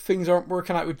 Was it things aren't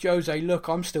working out with Jose? Look,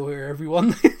 I'm still here,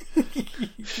 everyone.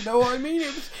 You know what I mean?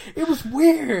 It was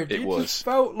weird. It just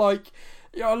felt like,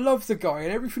 I love the guy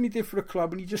and everything he did for the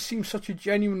club, and he just seems such a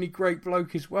genuinely great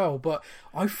bloke as well. But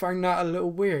I found that a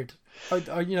little weird.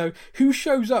 Who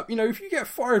shows up? If you get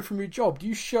fired from your job, do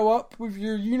you show up with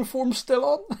your uniform still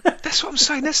on? That's what I'm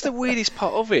saying. That's the weirdest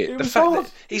part of it. The fact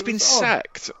that he's been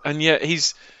sacked, and yet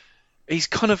he's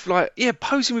kind of like,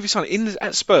 posing with his son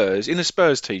at Spurs in a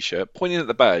Spurs t-shirt, pointing at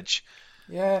the badge.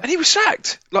 Yeah. And he was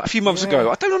sacked like a few months ago.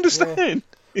 I don't understand.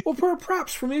 Well,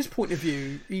 perhaps from his point of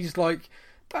view, he's like,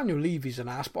 Daniel Levy's an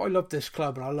ass, but I love this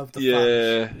club and I love the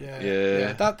fans.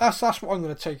 Yeah. That's what I'm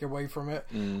going to take away from it.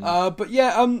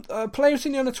 Players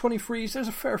in the under-23s, there's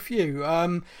a fair few.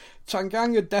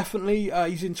 Tanganga, definitely.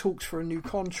 He's in talks for a new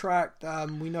contract.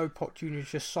 We know Pop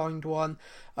Jr.'s just signed one.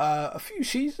 A few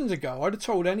seasons ago, I'd have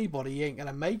told anybody he ain't going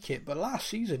to make it, but last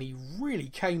season he really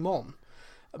came on.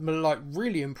 I'm like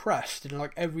really impressed in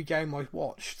like every game I've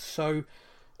watched. So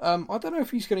I don't know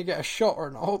if he's going to get a shot or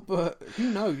not, but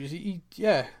who knows?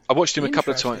 I watched him a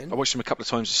couple of times. I watched him a couple of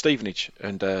times at Stevenage,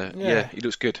 and he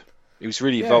looks good. He was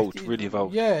really evolved.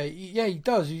 Yeah, he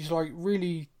does. He's like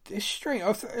really. It's strange.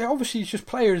 Obviously, it's just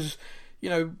players. I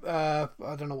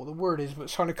don't know what the word is, but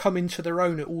trying to come into their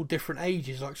own at all different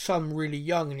ages. Like some really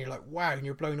young, and you're like, wow, and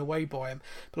you're blown away by him.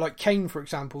 But like Kane, for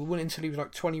example, went until he was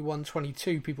like 21,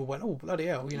 22. People went, oh bloody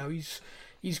hell,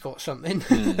 he's got something.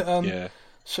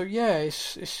 So yeah,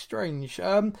 it's strange.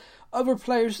 Other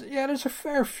players, there's a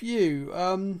fair few.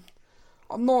 I'm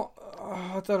not.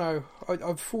 I don't know.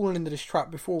 I've fallen into this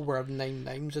trap before where I've named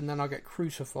names and then I get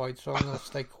crucified, so I'm going to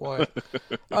stay quiet.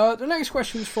 The next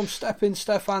question is from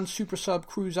Stefan Super Sub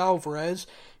Cruz Alvarez,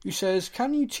 who says,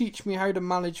 "Can you teach me how to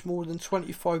manage more than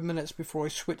 25 minutes before I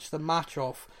switch the match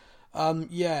off?"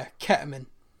 Ketamine.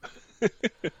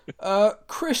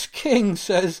 Chris King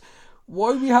says,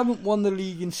 "Why we haven't won the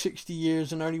league in 60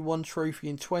 years and only one trophy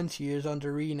in 20 years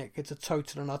under ENIC? It's a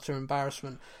total and utter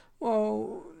embarrassment."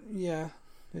 Well, yeah,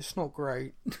 it's not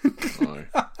great. No.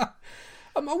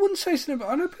 I wouldn't say it's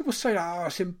I know people say,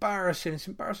 it's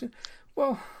embarrassing.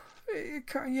 Well,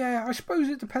 I suppose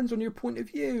it depends on your point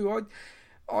of view.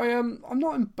 I'm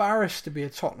not embarrassed to be a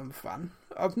Tottenham fan.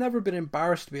 I've never been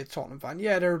embarrassed to be a Tottenham fan.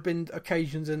 Yeah, there have been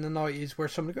occasions in the 90s where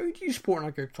somebody goes, "Who do you support?" and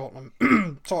I go,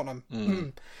 "Tottenham."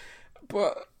 Tottenham.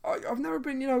 But I've never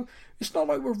been, it's not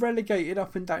like we're relegated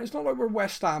up and down. It's not like we're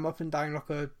West Ham up and down like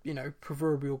a,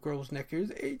 proverbial girl's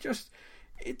knickers.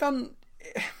 I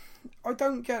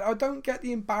don't get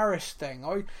the embarrassed thing.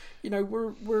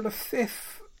 We're the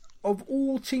fifth of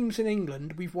all teams in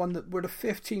England. We're the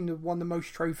fifth team that won the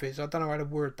most trophies. I don't know how to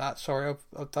word that. Sorry,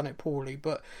 I've done it poorly,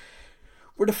 but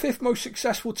we're the fifth most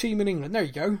successful team in England. There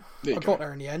you go. Got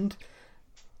there in the end.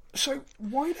 So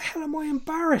why the hell am I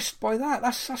embarrassed by that?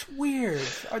 That's weird.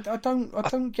 I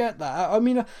don't get that. I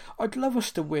mean, I'd love us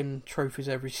to win trophies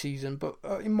every season, but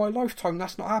in my lifetime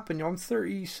that's not happened. I'm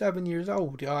 37 years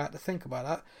old. I had to think about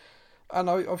that, and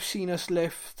I've seen us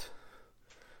lift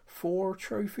 4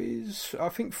 trophies. I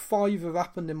think 5 have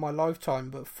happened in my lifetime,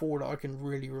 but 4 that I can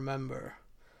really remember.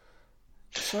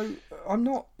 So I'm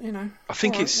not, I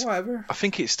think whatever. I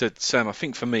think it's Sam. I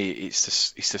think for me,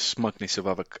 it's the smugness of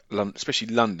other,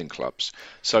 especially London clubs.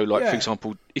 So, like for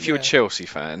example, if you're a Chelsea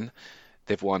fan,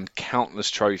 they've won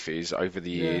countless trophies over the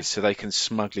years, so they can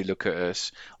smugly look at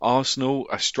us. Arsenal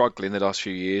are struggling the last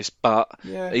few years, but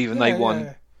they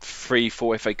won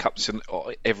 3-4 FA Cups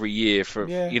every year for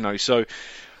so.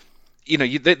 They're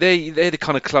the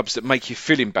kind of clubs that make you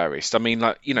feel embarrassed. I mean,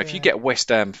 if you get a West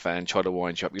Ham fan trying to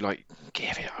wind you up, you're like,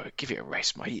 give it a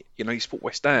rest, mate. You support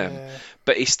West Ham,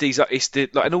 but it's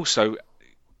and also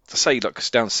to say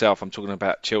cause down south, I'm talking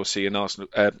about Chelsea and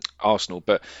Arsenal,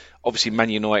 but obviously Man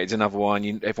United's another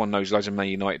one. Everyone knows loads of Man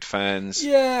United fans,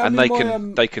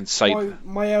 they can say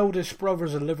my eldest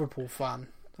brother's a Liverpool fan.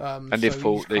 And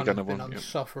Liverpool, they're going to been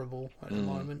unsufferable at the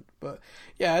moment, but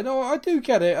I do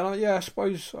get it, and I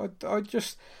suppose I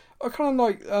kind of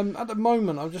like at the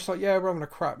moment I'm just like, we're having a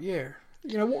crap year.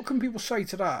 What can people say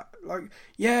to that? Like,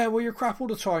 you're crap all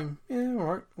the time. Yeah, all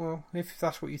right. Well, if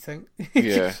that's what you think.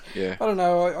 I don't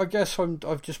know. I guess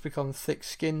I've just become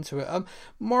thick-skinned to it.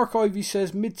 Mark Ivy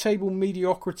says, "Mid-table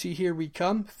mediocrity, here we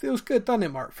come." Feels good, doesn't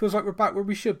it, Mark? Feels like we're back where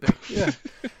we should be. Yeah.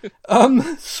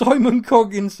 Simon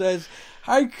Coggin says,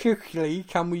 "How quickly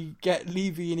can we get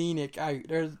Levy and ENIC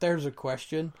out?" There's a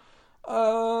question.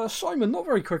 Simon, not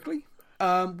very quickly.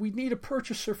 We need a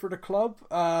purchaser for the club.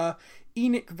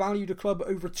 ENIC valued the club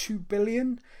over $2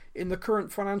 billion. In the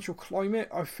current financial climate,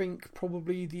 I think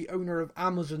probably the owner of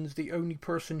Amazon's the only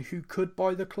person who could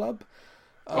buy the club.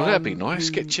 That'd be nice.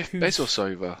 Get Jeff Bezos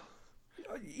over.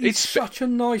 He's such a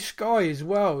nice guy as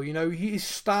well. His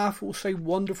staff will say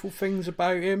wonderful things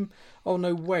about him. Oh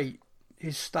no, wait.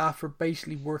 His staff are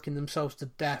basically working themselves to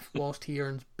death whilst he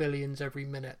earns billions every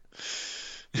minute.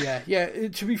 Yeah.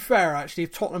 To be fair, actually,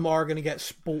 if Tottenham are going to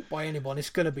get bought by anyone, it's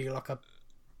going to be like a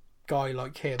guy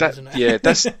like him, isn't it? Yeah,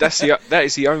 that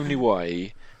is the only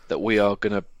way that we are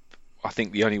going to. I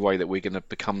think the only way that we're going to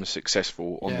become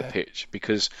successful on the pitch,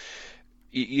 because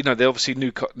they're obviously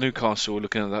Newcastle are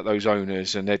looking at those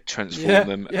owners and they'd transform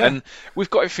them, and we've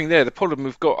got everything there. The problem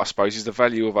we've got, I suppose, is the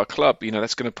value of our club.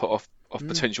 That's going to put off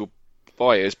potential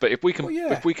buyers. But if we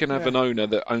can have an owner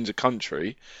that owns a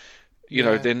country, you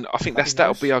know, then I think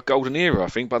that'll be our golden era. I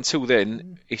think, but until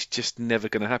then, it's just never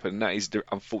going to happen. That is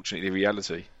unfortunately the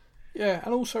reality. Yeah,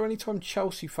 and also anytime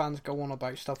Chelsea fans go on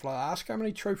about stuff like that, ask how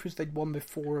many trophies they'd won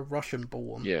before a Russian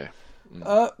bought them. Yeah.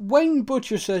 Wayne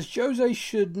Butcher says Jose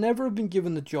should never have been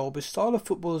given the job. His style of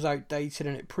football is outdated,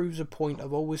 and it proves a point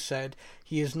I've always said.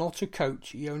 He is not a coach.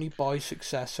 He only buys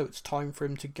success, so it's time for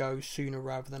him to go sooner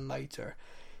rather than later.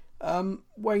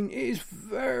 Wayne, it is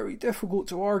very difficult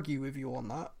to argue with you on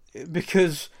that,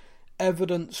 because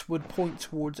evidence would point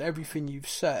towards everything you've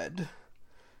said.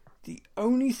 The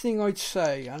only thing I'd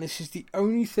say, and this is the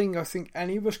only thing I think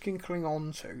any of us can cling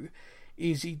on to,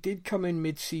 is he did come in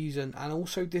mid-season, and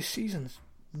also this season's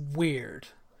weird.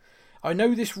 I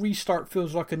know this restart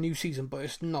feels like a new season, but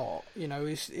it's not. You know,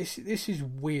 this is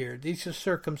weird. These are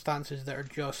circumstances that are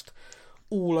just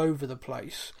all over the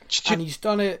place. And he's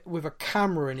done it with a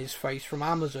camera in his face from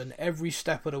Amazon every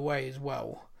step of the way as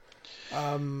well.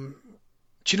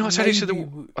 Do you know what's added to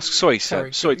the... Sorry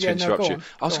to interrupt you.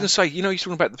 I was going to say, you know, you're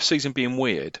talking about the season being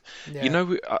weird. Yeah. You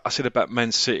know, I said about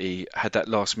Man City had that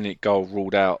last-minute goal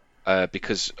ruled out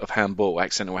because of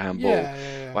accidental handball.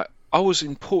 Yeah. Like, I was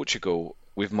in Portugal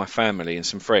with my family and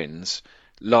some friends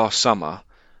last summer,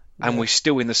 and we're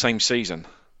still in the same season.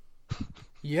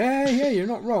 Yeah, you're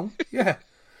not wrong. Yeah.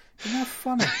 You're not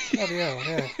funny. Bloody hell,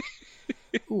 yeah.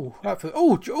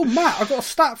 Matt, I've got a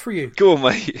stat for you. Go on,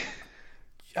 mate.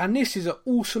 And this is an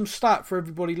awesome stat for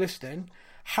everybody listening.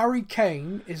 Harry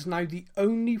Kane is now the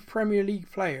only Premier League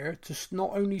player to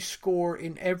not only score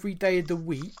in every day of the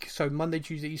week, so Monday,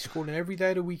 Tuesday, he's scored in every day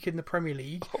of the week in the Premier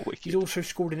League. He's also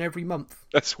scored in every month.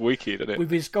 That's wicked, isn't it?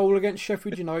 With his goal against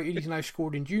Sheffield United, he's now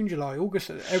scored in June, July, August,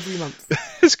 every month.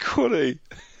 That's quality.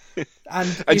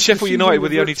 And Sheffield United were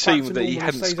the only team that he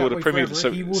hadn't scored a Premier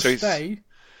League. He will stay.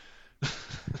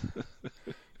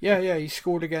 Yeah, he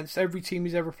scored against every team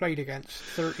he's ever played against.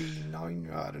 39,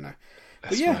 I don't know.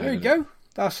 But there you go.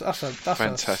 That's a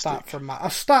stat from Matt. A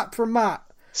stat from Matt.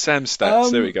 Sam's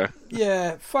stats, there we go.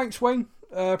 Yeah, thanks, Wayne.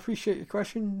 Appreciate your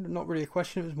question. Not really a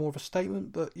question, it was more of a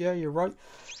statement, but yeah, you're right.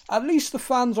 At least the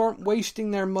fans aren't wasting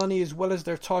their money as well as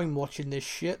their time watching this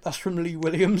shit. That's from Lee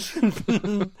Williams.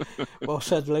 Well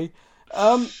said, Lee.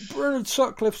 Bernard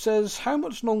Sutcliffe says, how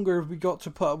much longer have we got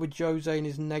to put up with Jose and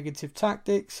his negative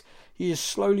tactics? He is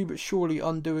slowly but surely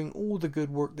undoing all the good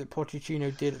work that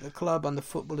Pochettino did at the club, and the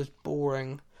football is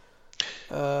boring.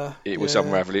 It was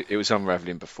unravelling. It was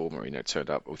unravelling before Mourinho turned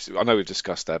up. I know we've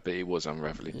discussed that, but it was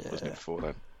unravelling, wasn't it, before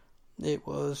then? It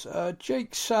was.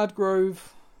 Jake Sadgrove,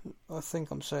 I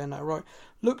think I'm saying that right.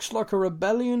 Looks like a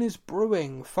rebellion is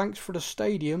brewing. Thanks for the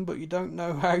stadium, but you don't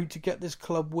know how to get this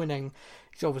club winning.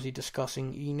 He's obviously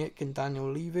discussing Enoch and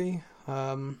Daniel Levy. I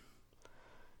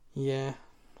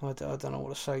don't know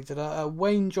what to say to that.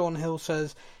 Wayne John Hill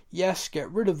says, yes,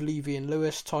 get rid of Levy and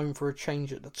Lewis. Time for a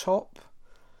change at the top.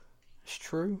 It's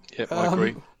true. Yep, I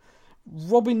agree.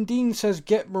 Robin Dean says,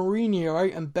 get Mourinho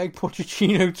out and beg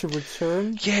Pochettino to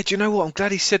return. Yeah, do you know what? I'm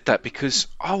glad he said that, because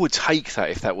I would take that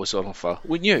if that was on offer.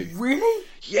 Wouldn't you? Really?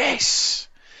 Yes.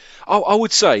 I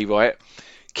would say, right,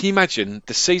 can you imagine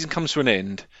the season comes to an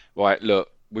end, right,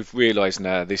 look, we've realised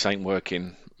now this ain't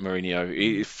working,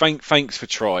 Mourinho. Thanks for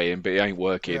trying, but it ain't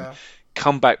working. Yeah.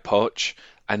 Come back, Poch,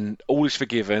 and all is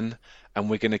forgiven, and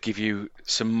we're going to give you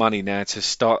some money now to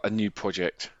start a new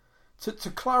project.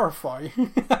 To clarify,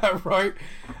 right?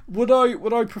 Would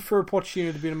I prefer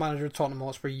Pochettino to be the manager of Tottenham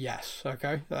Hotspur? Yes.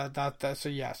 Okay, that's a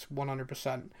yes,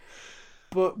 100%.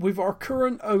 But with our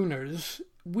current owners,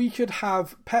 we could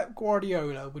have Pep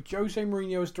Guardiola with Jose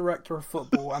Mourinho as director of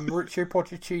football and Mauricio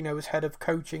Pochettino as head of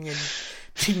coaching and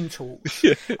team talks,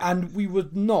 and we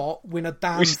would not win a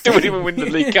damn thing. We still wouldn't even win the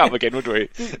League Cup again, would we?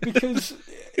 Because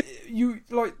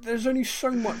there's only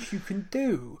so much you can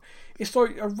do. It's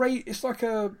like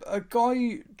a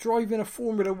guy driving a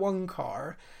Formula 1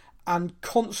 car and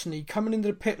constantly coming into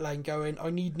the pit lane going, I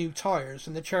need new tyres,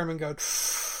 and the chairman going,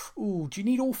 ooh, do you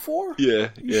need all four? Yeah.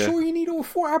 You sure you need all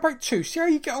four? How about two? See how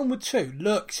you get on with two.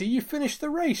 Look, see, you finished the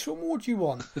race. What more do you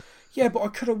want? Yeah, but I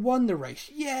could have won the race.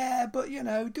 Yeah, but,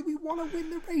 do we want to win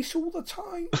the race all the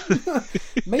time?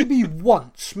 Maybe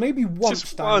once,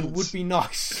 Dan, would be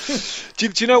nice. do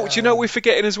you know what we're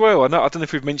forgetting as well? I don't know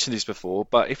if we've mentioned this before,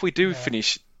 but if we do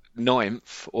finish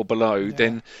 9th or below,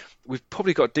 then we've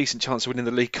probably got a decent chance of winning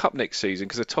the League Cup next season,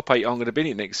 because the top 8 aren't going to be in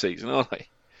it next season, are they?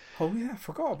 Oh yeah, I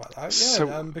forgot about that.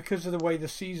 Yeah, because of the way the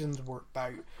season's worked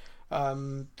out,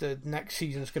 the next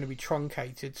season's going to be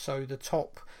truncated, so the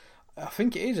top... I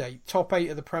think it is 8. Top 8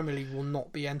 of the Premier League will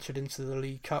not be entered into the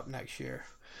League Cup next year.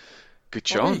 Good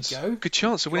chance. There you go. Good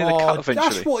chance of winning the cup eventually.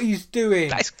 That's what he's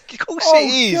doing. Of course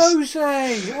it is.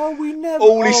 Jose. Oh, we never.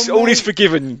 All is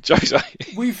forgiven, Jose.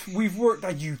 We've worked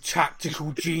on you,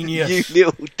 tactical genius. You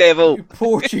little devil. You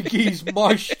Portuguese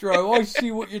maestro. I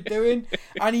see what you're doing.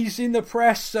 And he's in the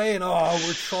press saying, "Oh,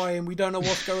 we're trying. We don't know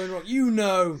what's going on."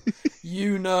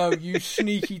 You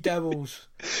sneaky devils.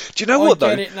 Do you know what though?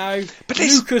 I get it now. But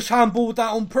Lucas handballed that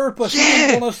on purpose. Yeah. He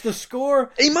didn't want us to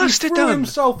score. He must have threw done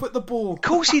himself at the ball. Of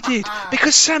course he did.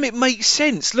 Because Sam, it makes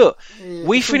sense. Look,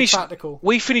 we finished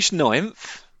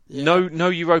ninth. Yeah. No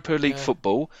Europa League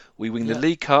football. We win the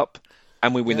League Cup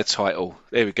and we win the title.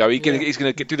 There we go. He's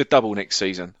going to do the double next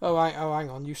season. Oh,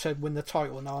 hang on. You said win the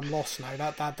title. Now I'm lost now.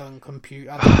 That doesn't compute.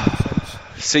 That doesn't make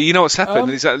sense. See, you know what's happened?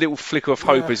 Is that little flicker of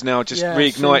hope is now just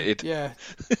reignited.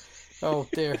 Oh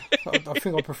dear, I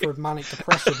think I preferred manic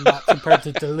depressive Matt compared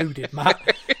to deluded Matt.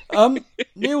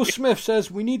 Neil Smith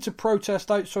says we need to protest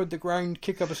outside the ground,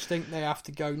 kick up a stink, they have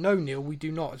to go. No, Neil, we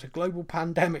do not. It's a global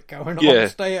pandemic going on.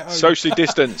 Stay at home. Socially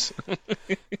distance.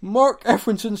 Mark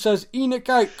Effrington says Enoch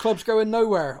out, club's going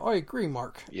nowhere. I agree,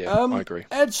 Mark. Yeah, I agree.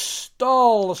 Ed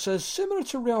Stahl says similar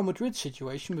to Real Madrid's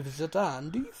situation with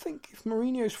Zidane, do you think if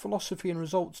Mourinho's philosophy and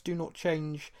results do not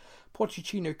change,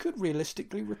 Pochettino could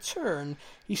realistically return?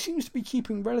 He seems to be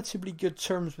keeping relatively good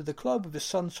terms with the club, with his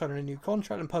son signing a new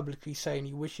contract and publicly saying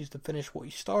he wishes to finish what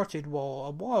he started a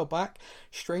while back.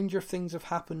 Stranger things have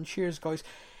happened. Cheers, guys.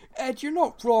 Ed, you're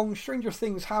not wrong. Stranger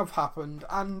things have happened,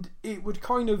 and it would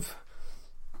kind of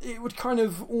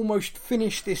almost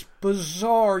finish this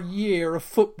bizarre year of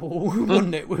football,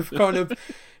 wouldn't it? With kind of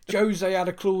Jose had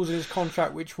a clause in his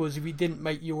contract which was if he didn't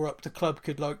make Europe, the club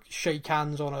could shake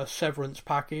hands on a severance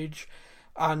package,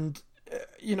 and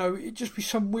it'd just be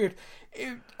some weird.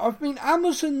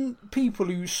 Amazon people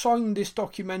who signed this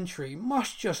documentary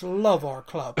must just love our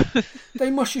club. They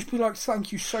must just be like,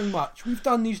 thank you so much. We've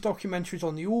done these documentaries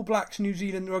on the All Blacks New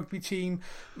Zealand rugby team,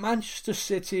 Manchester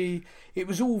City. It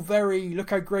was all very, look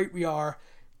how great we are.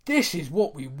 This is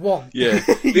what we want. Yeah,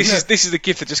 this is the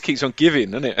gift that just keeps on giving,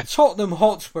 isn't it? Tottenham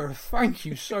Hotspur, thank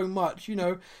you so much.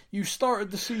 You started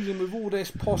the season with all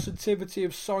this positivity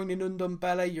of signing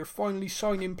Ndombele. You're finally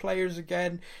signing players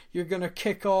again. You're going to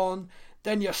kick on.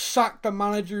 Then you sack the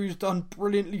manager who's done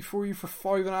brilliantly for you for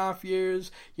 5.5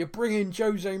 years. You bring in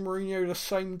Jose Mourinho the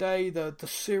same day, the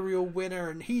serial winner,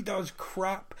 and he does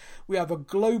crap. We have a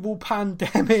global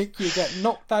pandemic. You get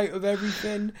knocked out of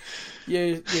everything.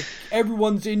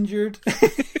 Everyone's injured.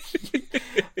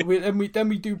 Then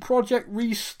we do Project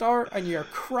Restart, and you're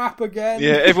crap again.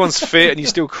 Yeah, everyone's fit, and you're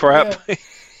still crap.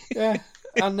 Yeah.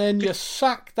 And then you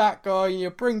sack that guy and you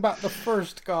bring back the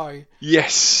first guy.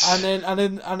 Yes. And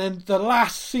then the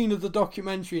last scene of the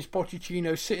documentary is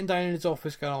Pochettino sitting down in his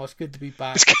office going, "Oh, it's good to be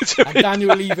back."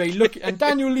 Daniel Levy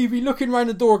looking around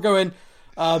the door going,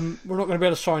 "We're not going to be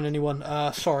able to sign anyone.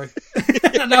 Sorry."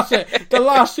 And that's it. The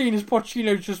last scene is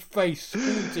Pochettino's just face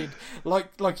haunted,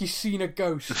 like he's seen a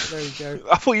ghost. There you go.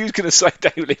 I thought you was going to say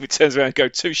Daniel Levy turns around and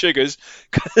goes, 2 sugars.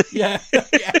 Yeah.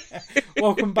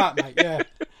 Welcome back, mate. Yeah.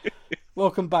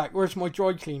 Welcome back. Where's my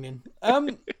dry cleaning?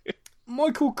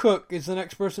 Michael Cook is the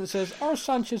next person that says, are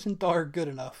Sanchez and Dyer good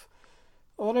enough?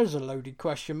 Oh, there's a loaded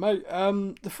question, mate.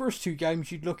 The first 2 games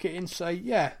you'd look at it and say,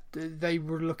 yeah, they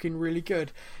were looking really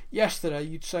good. Yesterday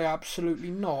you'd say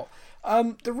absolutely not.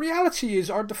 The reality is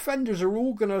our defenders are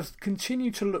all going to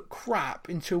continue to look crap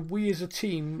until we as a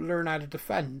team learn how to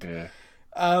defend.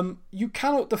 Yeah. You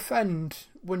cannot defend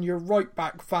when your right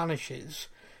back vanishes.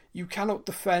 You cannot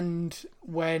defend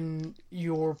when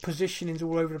your positioning is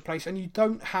all over the place and you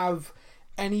don't have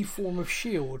any form of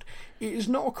shield. It is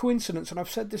not a coincidence, and I've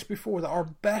said this before, that our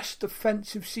best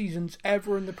defensive seasons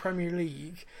ever in the Premier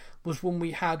League was when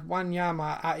we had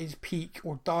Wanyama at his peak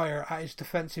or Dyer at his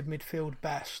defensive midfield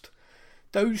best.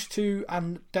 Those two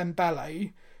and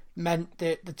Dembele meant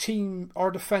that the team, our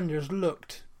defenders,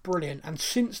 looked brilliant, and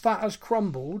since that has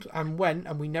crumbled and went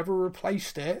and we never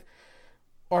replaced it,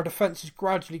 our defence has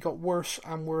gradually got worse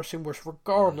and worse and worse,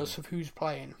 regardless of who's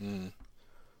playing.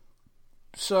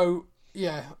 So,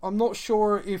 yeah, I'm not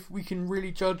sure if we can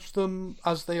really judge them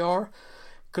as they are,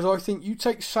 because I think you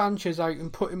take Sanchez out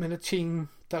and put him in a team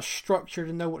that's structured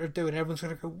and know what they're doing, everyone's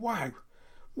going to go, wow,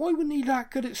 why wasn't he that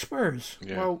good at Spurs?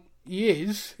 Yeah. Well, he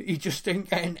is. He just didn't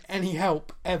get any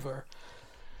help, ever.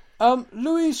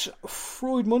 Louis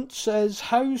Freudmunt says,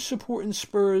 how do you support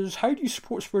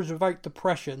Spurs without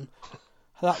depression?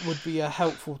 That would be a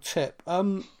helpful tip.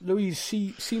 Louise,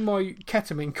 see my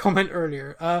ketamine comment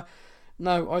earlier.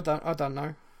 No, I don't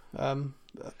know.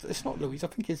 It's not Louise. I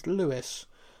think it's Lewis.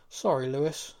 Sorry,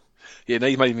 Lewis. Yeah, now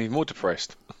you made me more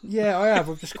depressed. Yeah, I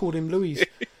have. I've just called him Louise.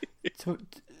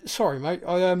 sorry, mate.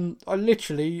 I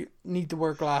literally need to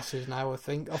wear glasses now. I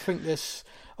think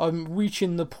I'm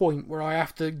reaching the point where I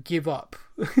have to give up.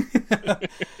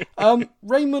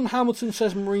 Raymond Hamilton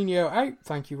says Mourinho out.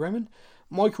 Thank you, Raymond.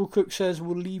 Michael Cook says,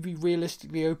 will Levy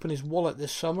realistically open his wallet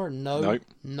this summer? No.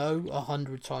 No,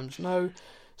 100 times no.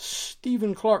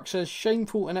 Stephen Clark says,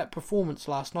 shameful inept performance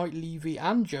last night. Levy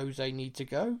and Jose need to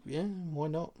go. Yeah, why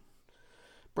not?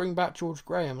 Bring back George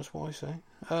Graham, that's what I say.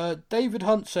 David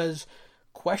Hunt says,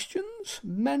 questions?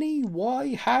 Many?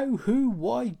 Why? How? Who?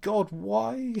 Why? God?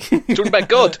 Why? Talking about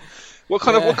God? What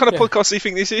kind of podcast do you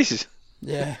think this is?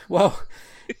 Yeah, well,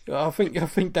 I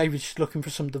think David's just looking for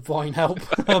some divine help.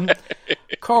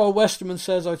 Carl Westerman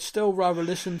says, I'd still rather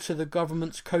listen to the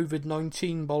government's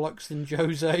COVID-19 bollocks than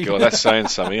Jose. God, that's saying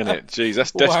something, isn't it? Jeez,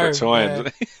 that's desperate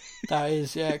times. Yeah. That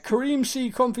is, yeah. Kareem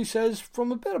C. Comfy says,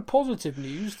 from a bit of positive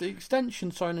news, the extension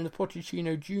signing of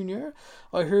Pochettino Jr.,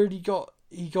 I heard he got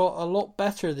a lot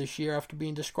better this year after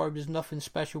being described as nothing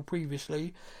special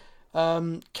previously.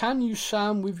 Can you,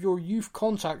 Sam, with your youth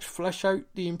contacts, flesh out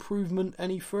the improvement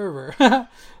any further? I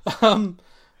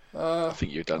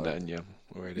think you've done that, haven't you,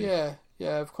 already?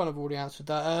 Yeah, I've kind of already answered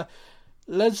that.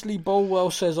 Leslie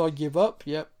Bolwell says, I give up.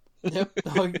 Yep,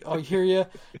 I hear you.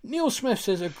 Neil Smith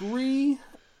says, agree,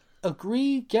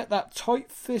 get that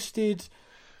tight-fisted,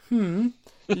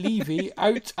 Levy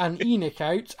out and ENIC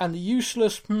out, and the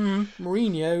useless,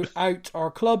 Mourinho out.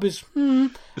 Our club is,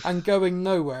 and going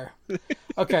nowhere.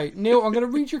 Okay, Neil, I'm going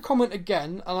to read your comment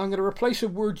again, and I'm going to replace a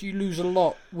word you lose a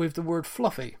lot with the word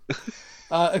fluffy.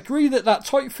 Agree that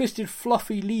tight-fisted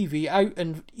fluffy Levy out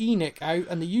and ENIC out,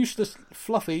 and the useless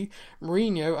fluffy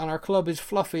Mourinho, and our club is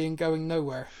fluffy and going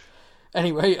nowhere.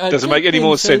 Anyway, doesn't make any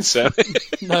more sense, Sam.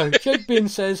 No, Jake Bin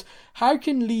says, how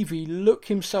can Levy look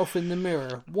himself in the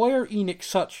mirror? Why are ENIC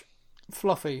such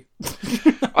fluffy?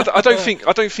 I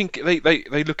don't think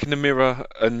they look in the mirror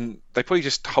and they probably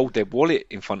just hold their wallet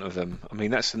in front of them. I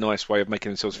mean, that's a nice way of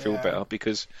making themselves feel better.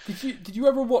 Because did you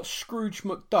ever watch Scrooge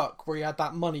McDuck where he had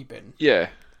that money bin? Yeah.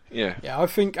 I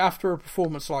think after a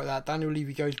performance like that, Daniel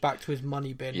Levy goes back to his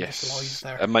money bin. Yes, and just lies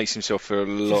there. And makes himself feel a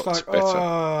lot better.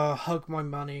 Oh, hug my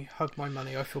money, I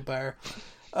feel better.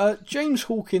 James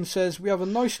Hawkins says, we have a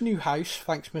nice new house,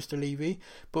 thanks Mr. Levy,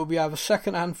 but we have a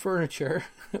second-hand furniture,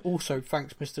 also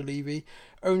thanks Mr. Levy.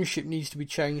 Ownership needs to be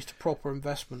changed to proper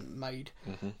investment made.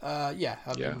 Mm-hmm. I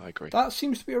agree. That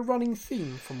seems to be a running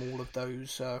theme from all of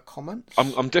those comments.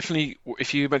 I'm definitely,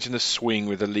 if you imagine the swing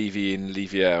with the Levy in,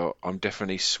 Levy out, I'm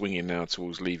definitely swinging now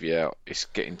towards Levy out. It's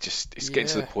getting to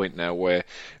the point now where,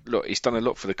 look, he's done a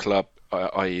lot for the club,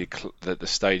 i.e. the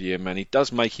stadium, and he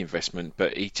does make investment,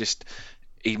 but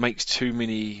he makes too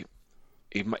many.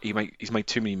 He's made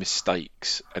too many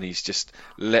mistakes, and he's just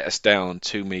let us down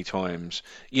too many times.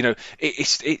 You know,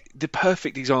 the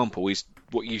perfect example is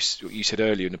what you said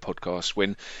earlier in the podcast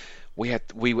when we had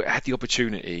the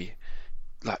opportunity.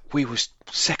 Like, we was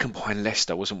second behind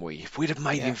Leicester, wasn't we? If we'd have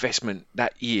made the investment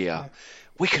that year,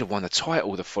 we could have won the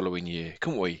title the following year,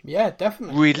 couldn't we? Yeah,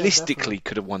 definitely. Realistically,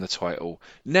 could have won the title.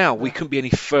 Now we couldn't be any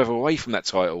further away from that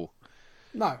title.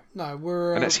 No,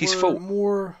 and that's his fault.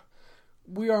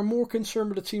 We are more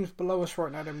concerned with the teams below us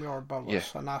right now than we are above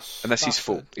us, and that's his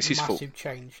fault. It's his fault. Massive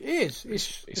change. It is.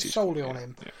 It's solely on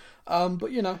him. Yeah.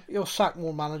 But he'll sack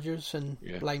more managers and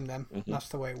blame them. Mm-hmm. That's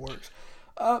the way it works.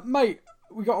 Mate,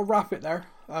 we got to wrap it there.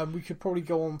 We could probably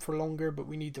go on for longer, but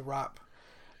we need to wrap.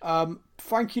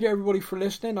 Thank you to everybody for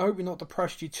listening. I hope we've not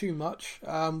depressed you too much.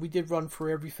 We did run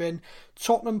through everything.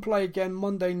 Tottenham play again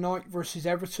Monday night versus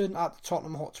Everton at the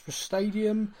Tottenham Hotspur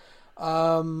Stadium.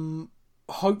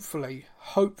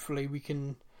 Hopefully we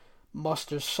can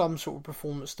muster some sort of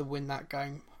performance to win that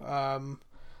game.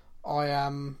 I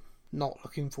am not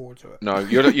looking forward to it. No,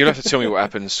 you'll have to tell me what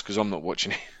happens, because I'm not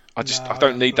watching it. I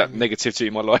don't need that negativity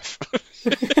in my life.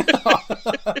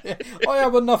 I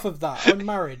have enough of that. I'm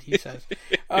married, he says.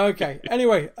 Okay,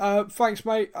 anyway, thanks,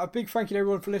 mate. A big thank you to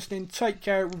everyone for listening. Take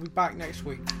care. We'll be back next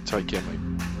week. Take care, mate.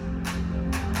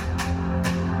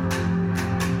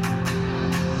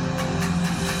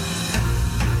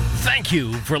 Thank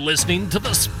you for listening to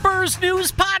the Spurs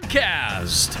News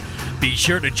Podcast. Be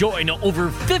sure to join over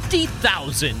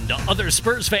 50,000 other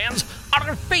Spurs fans on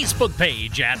our Facebook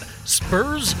page at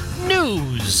Spurs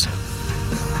News.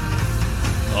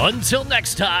 Until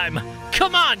next time,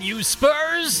 come on, you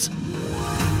Spurs!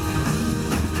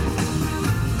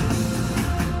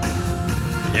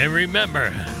 And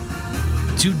remember,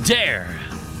 to dare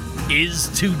is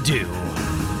to do.